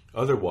him.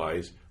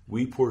 Otherwise,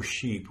 we poor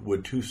sheep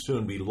would too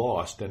soon be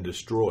lost and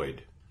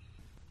destroyed.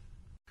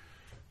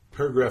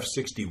 Paragraph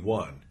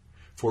 61.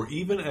 For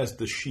even as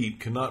the sheep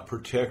cannot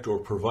protect or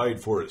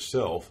provide for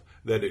itself,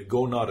 that it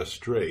go not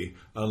astray,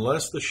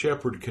 unless the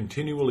shepherd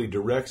continually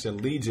directs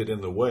and leads it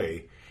in the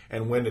way,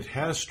 and when it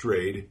has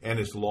strayed and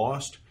is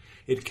lost,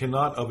 it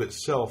cannot of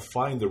itself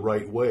find the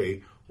right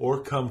way,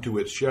 or come to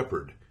its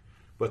shepherd.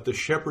 But the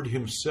shepherd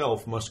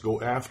himself must go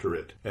after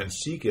it, and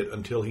seek it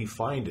until he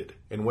find it,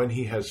 and when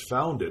he has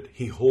found it,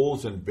 he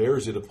holds and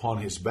bears it upon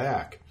his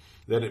back,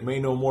 that it may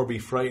no more be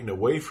frightened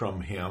away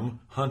from him,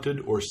 hunted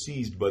or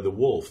seized by the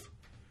wolf.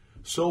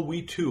 So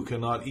we too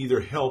cannot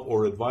either help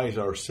or advise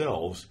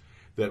ourselves,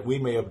 that we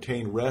may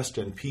obtain rest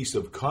and peace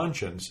of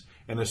conscience,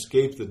 and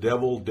escape the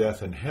devil,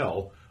 death, and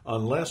hell,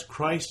 unless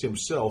Christ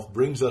himself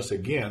brings us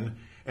again,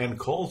 and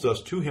calls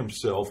us to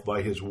himself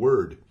by his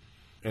word.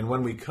 And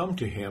when we come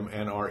to him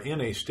and are in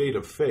a state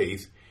of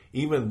faith,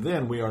 even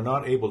then we are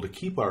not able to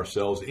keep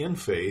ourselves in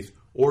faith,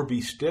 or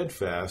be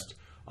steadfast,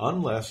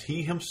 unless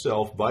he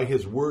himself by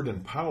his word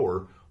and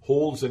power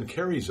holds and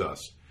carries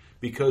us,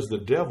 because the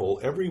devil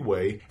every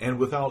way and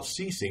without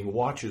ceasing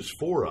watches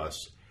for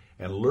us,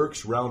 and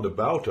lurks round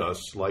about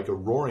us like a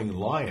roaring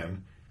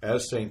lion,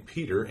 as St.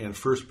 Peter in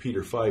 1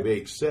 Peter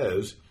 5:8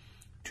 says,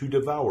 to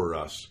devour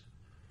us.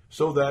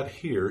 So that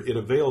here it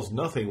avails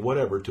nothing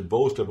whatever to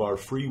boast of our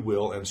free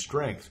will and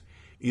strength,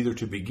 either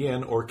to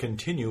begin or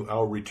continue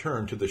our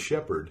return to the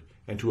shepherd,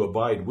 and to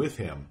abide with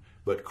him,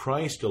 but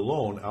Christ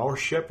alone, our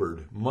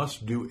shepherd,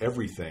 must do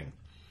everything.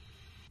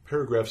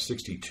 Paragraph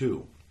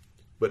 62.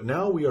 But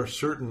now we are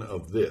certain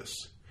of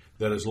this,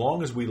 that as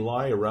long as we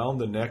lie around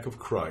the neck of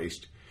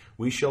Christ,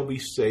 we shall be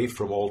safe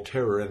from all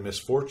terror and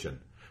misfortune,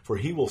 for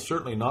he will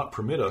certainly not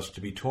permit us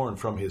to be torn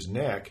from his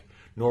neck,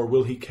 nor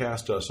will he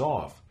cast us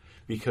off,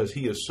 because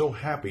he is so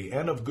happy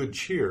and of good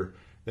cheer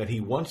that he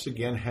once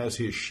again has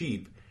his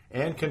sheep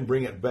and can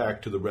bring it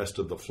back to the rest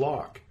of the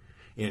flock.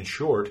 In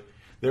short,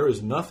 there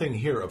is nothing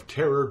here of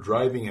terror,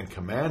 driving, and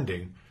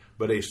commanding,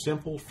 but a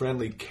simple,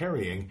 friendly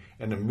carrying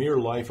and a mere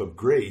life of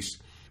grace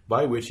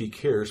by which he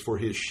cares for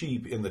his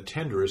sheep in the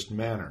tenderest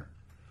manner.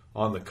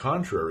 On the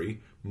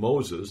contrary,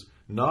 Moses,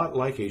 not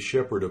like a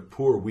shepherd of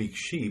poor, weak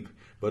sheep,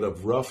 but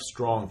of rough,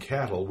 strong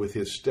cattle, with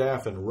his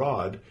staff and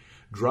rod,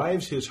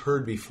 drives his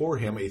herd before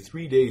him a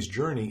 3 days'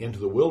 journey into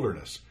the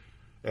wilderness,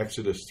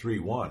 Exodus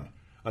 3:1,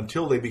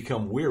 until they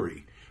become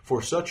weary,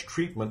 for such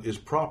treatment is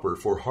proper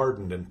for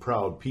hardened and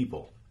proud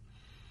people.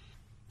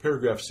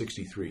 Paragraph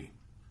 63.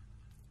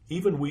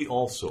 Even we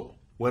also,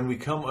 when we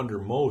come under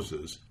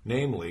Moses,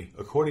 namely,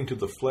 according to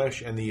the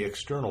flesh and the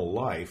external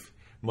life,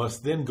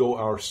 must then go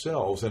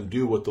ourselves and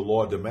do what the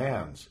law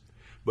demands.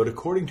 But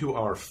according to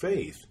our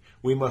faith,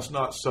 we must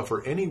not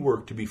suffer any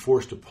work to be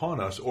forced upon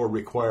us or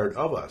required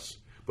of us,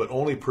 but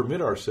only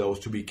permit ourselves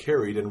to be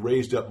carried and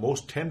raised up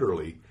most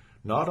tenderly,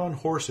 not on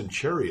horse and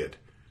chariot,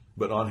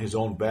 but on his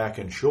own back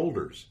and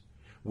shoulders,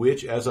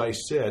 which, as I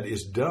said,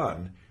 is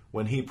done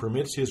when he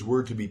permits his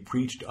word to be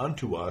preached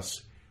unto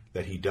us,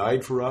 that he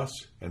died for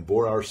us, and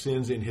bore our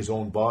sins in his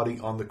own body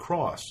on the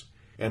cross,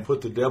 and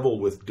put the devil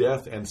with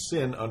death and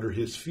sin under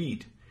his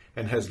feet,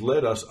 and has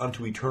led us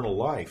unto eternal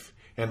life,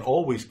 and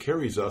always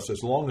carries us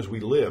as long as we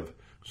live,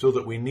 so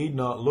that we need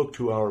not look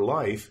to our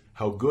life,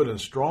 how good and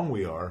strong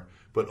we are,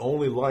 but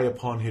only lie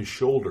upon his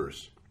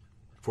shoulders.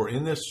 For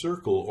in this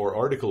circle or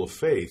article of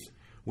faith,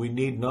 we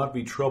need not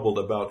be troubled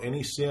about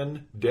any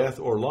sin, death,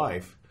 or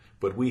life,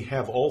 but we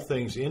have all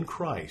things in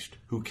Christ,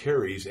 who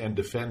carries and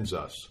defends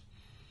us.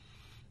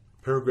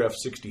 Paragraph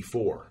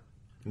 64.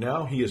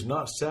 Now he is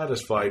not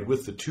satisfied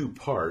with the 2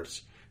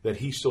 parts, that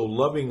he so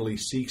lovingly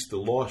seeks the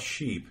lost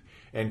sheep,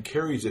 and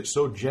carries it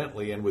so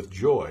gently and with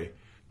joy,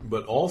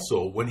 but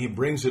also when he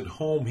brings it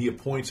home he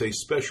appoints a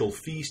special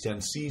feast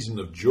and season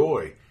of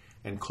joy,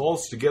 and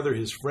calls together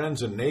his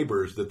friends and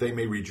neighbors that they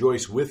may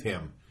rejoice with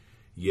him.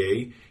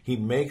 Yea, he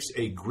makes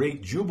a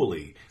great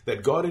jubilee,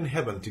 that God in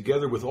heaven,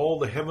 together with all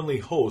the heavenly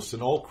hosts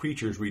and all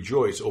creatures,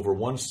 rejoice over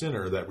one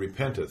sinner that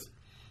repenteth.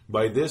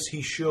 By this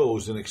he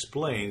shows and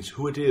explains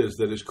who it is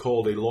that is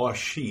called a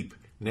lost sheep,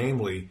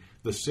 namely,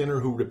 the sinner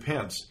who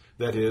repents,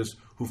 that is,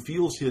 who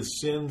feels his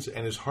sins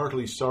and is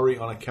heartily sorry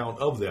on account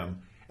of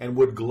them, and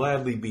would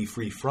gladly be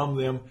free from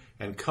them,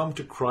 and come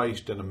to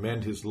Christ and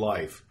amend his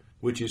life,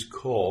 which is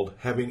called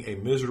having a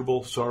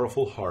miserable,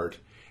 sorrowful heart,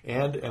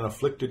 and an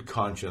afflicted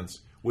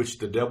conscience, which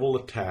the devil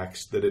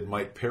attacks, that it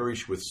might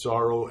perish with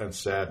sorrow and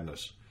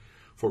sadness.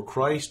 For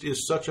Christ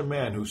is such a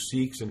man who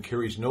seeks and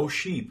carries no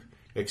sheep,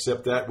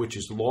 except that which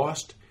is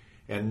lost,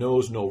 and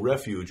knows no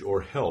refuge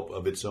or help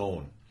of its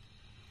own.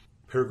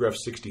 Paragraph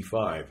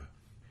 65.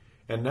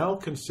 And now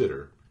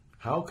consider,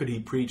 how could he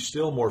preach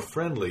still more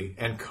friendly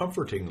and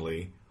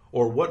comfortingly,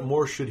 or what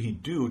more should he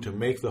do to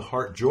make the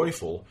heart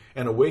joyful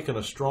and awaken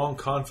a strong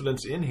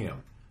confidence in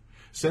him?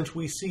 Since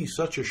we see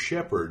such a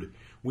shepherd,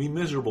 we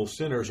miserable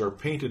sinners are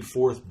painted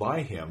forth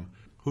by him,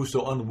 who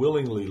so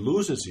unwillingly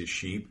loses his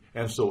sheep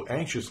and so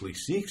anxiously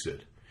seeks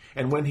it,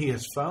 and when he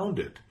has found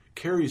it,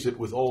 carries it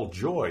with all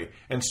joy,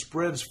 and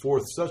spreads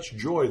forth such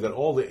joy that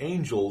all the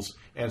angels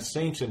and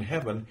saints in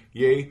heaven,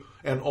 yea,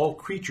 and all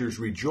creatures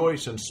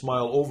rejoice and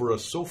smile over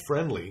us so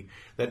friendly,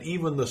 that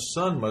even the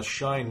sun must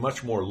shine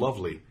much more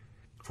lovely.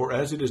 For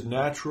as it is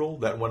natural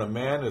that when a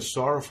man is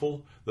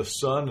sorrowful, the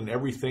sun and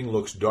everything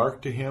looks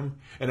dark to him,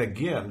 and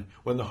again,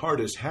 when the heart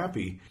is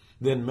happy,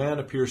 then man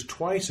appears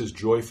twice as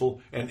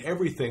joyful, and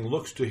everything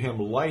looks to him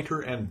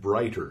lighter and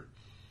brighter.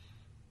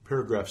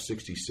 Paragraph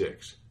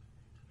 66.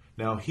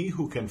 Now he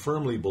who can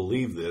firmly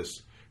believe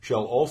this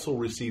shall also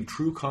receive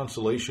true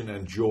consolation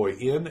and joy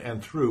in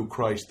and through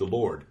Christ the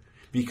Lord,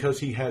 because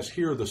he has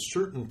here the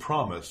certain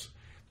promise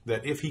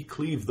that if he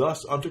cleave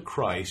thus unto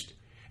Christ,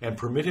 and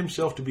permit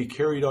himself to be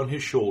carried on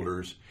his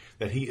shoulders,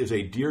 that he is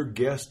a dear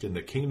guest in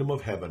the kingdom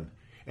of heaven,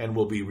 and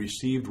will be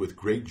received with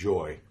great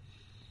joy.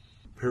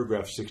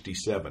 Paragraph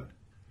 67.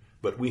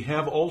 But we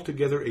have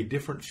altogether a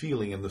different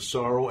feeling in the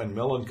sorrow and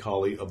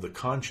melancholy of the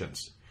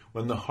conscience,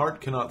 when the heart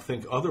cannot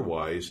think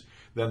otherwise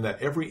than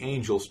that every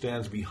angel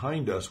stands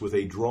behind us with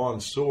a drawn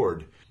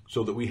sword,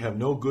 so that we have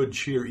no good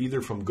cheer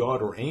either from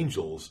God or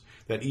angels,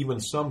 that even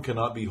some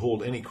cannot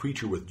behold any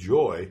creature with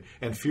joy,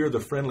 and fear the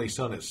friendly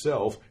sun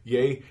itself,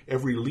 yea,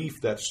 every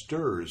leaf that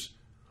stirs.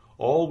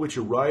 all which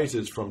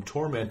arises from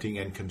tormenting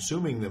and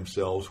consuming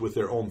themselves with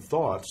their own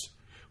thoughts,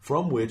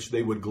 from which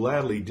they would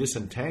gladly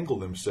disentangle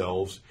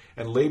themselves,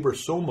 and labor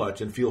so much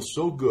and feel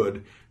so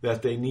good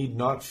that they need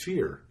not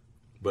fear.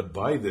 But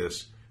by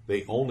this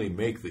they only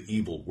make the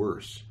evil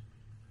worse.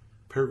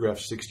 Paragraph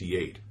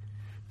 68.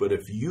 But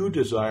if you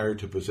desire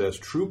to possess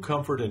true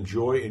comfort and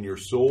joy in your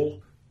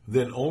soul,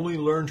 then only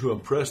learn to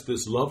impress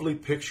this lovely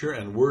picture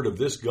and word of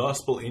this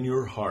gospel in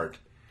your heart,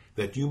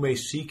 that you may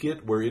seek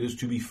it where it is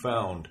to be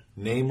found,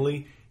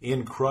 namely,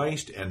 in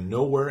Christ and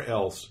nowhere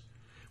else.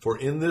 For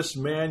in this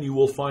man you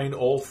will find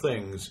all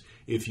things,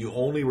 if you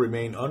only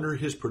remain under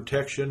his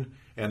protection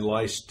and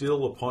lie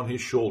still upon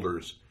his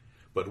shoulders.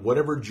 But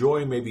whatever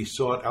joy may be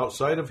sought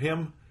outside of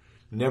him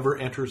never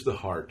enters the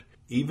heart,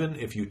 even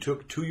if you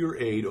took to your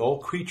aid all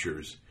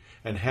creatures,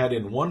 and had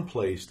in one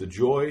place the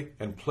joy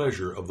and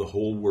pleasure of the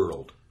whole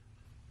world.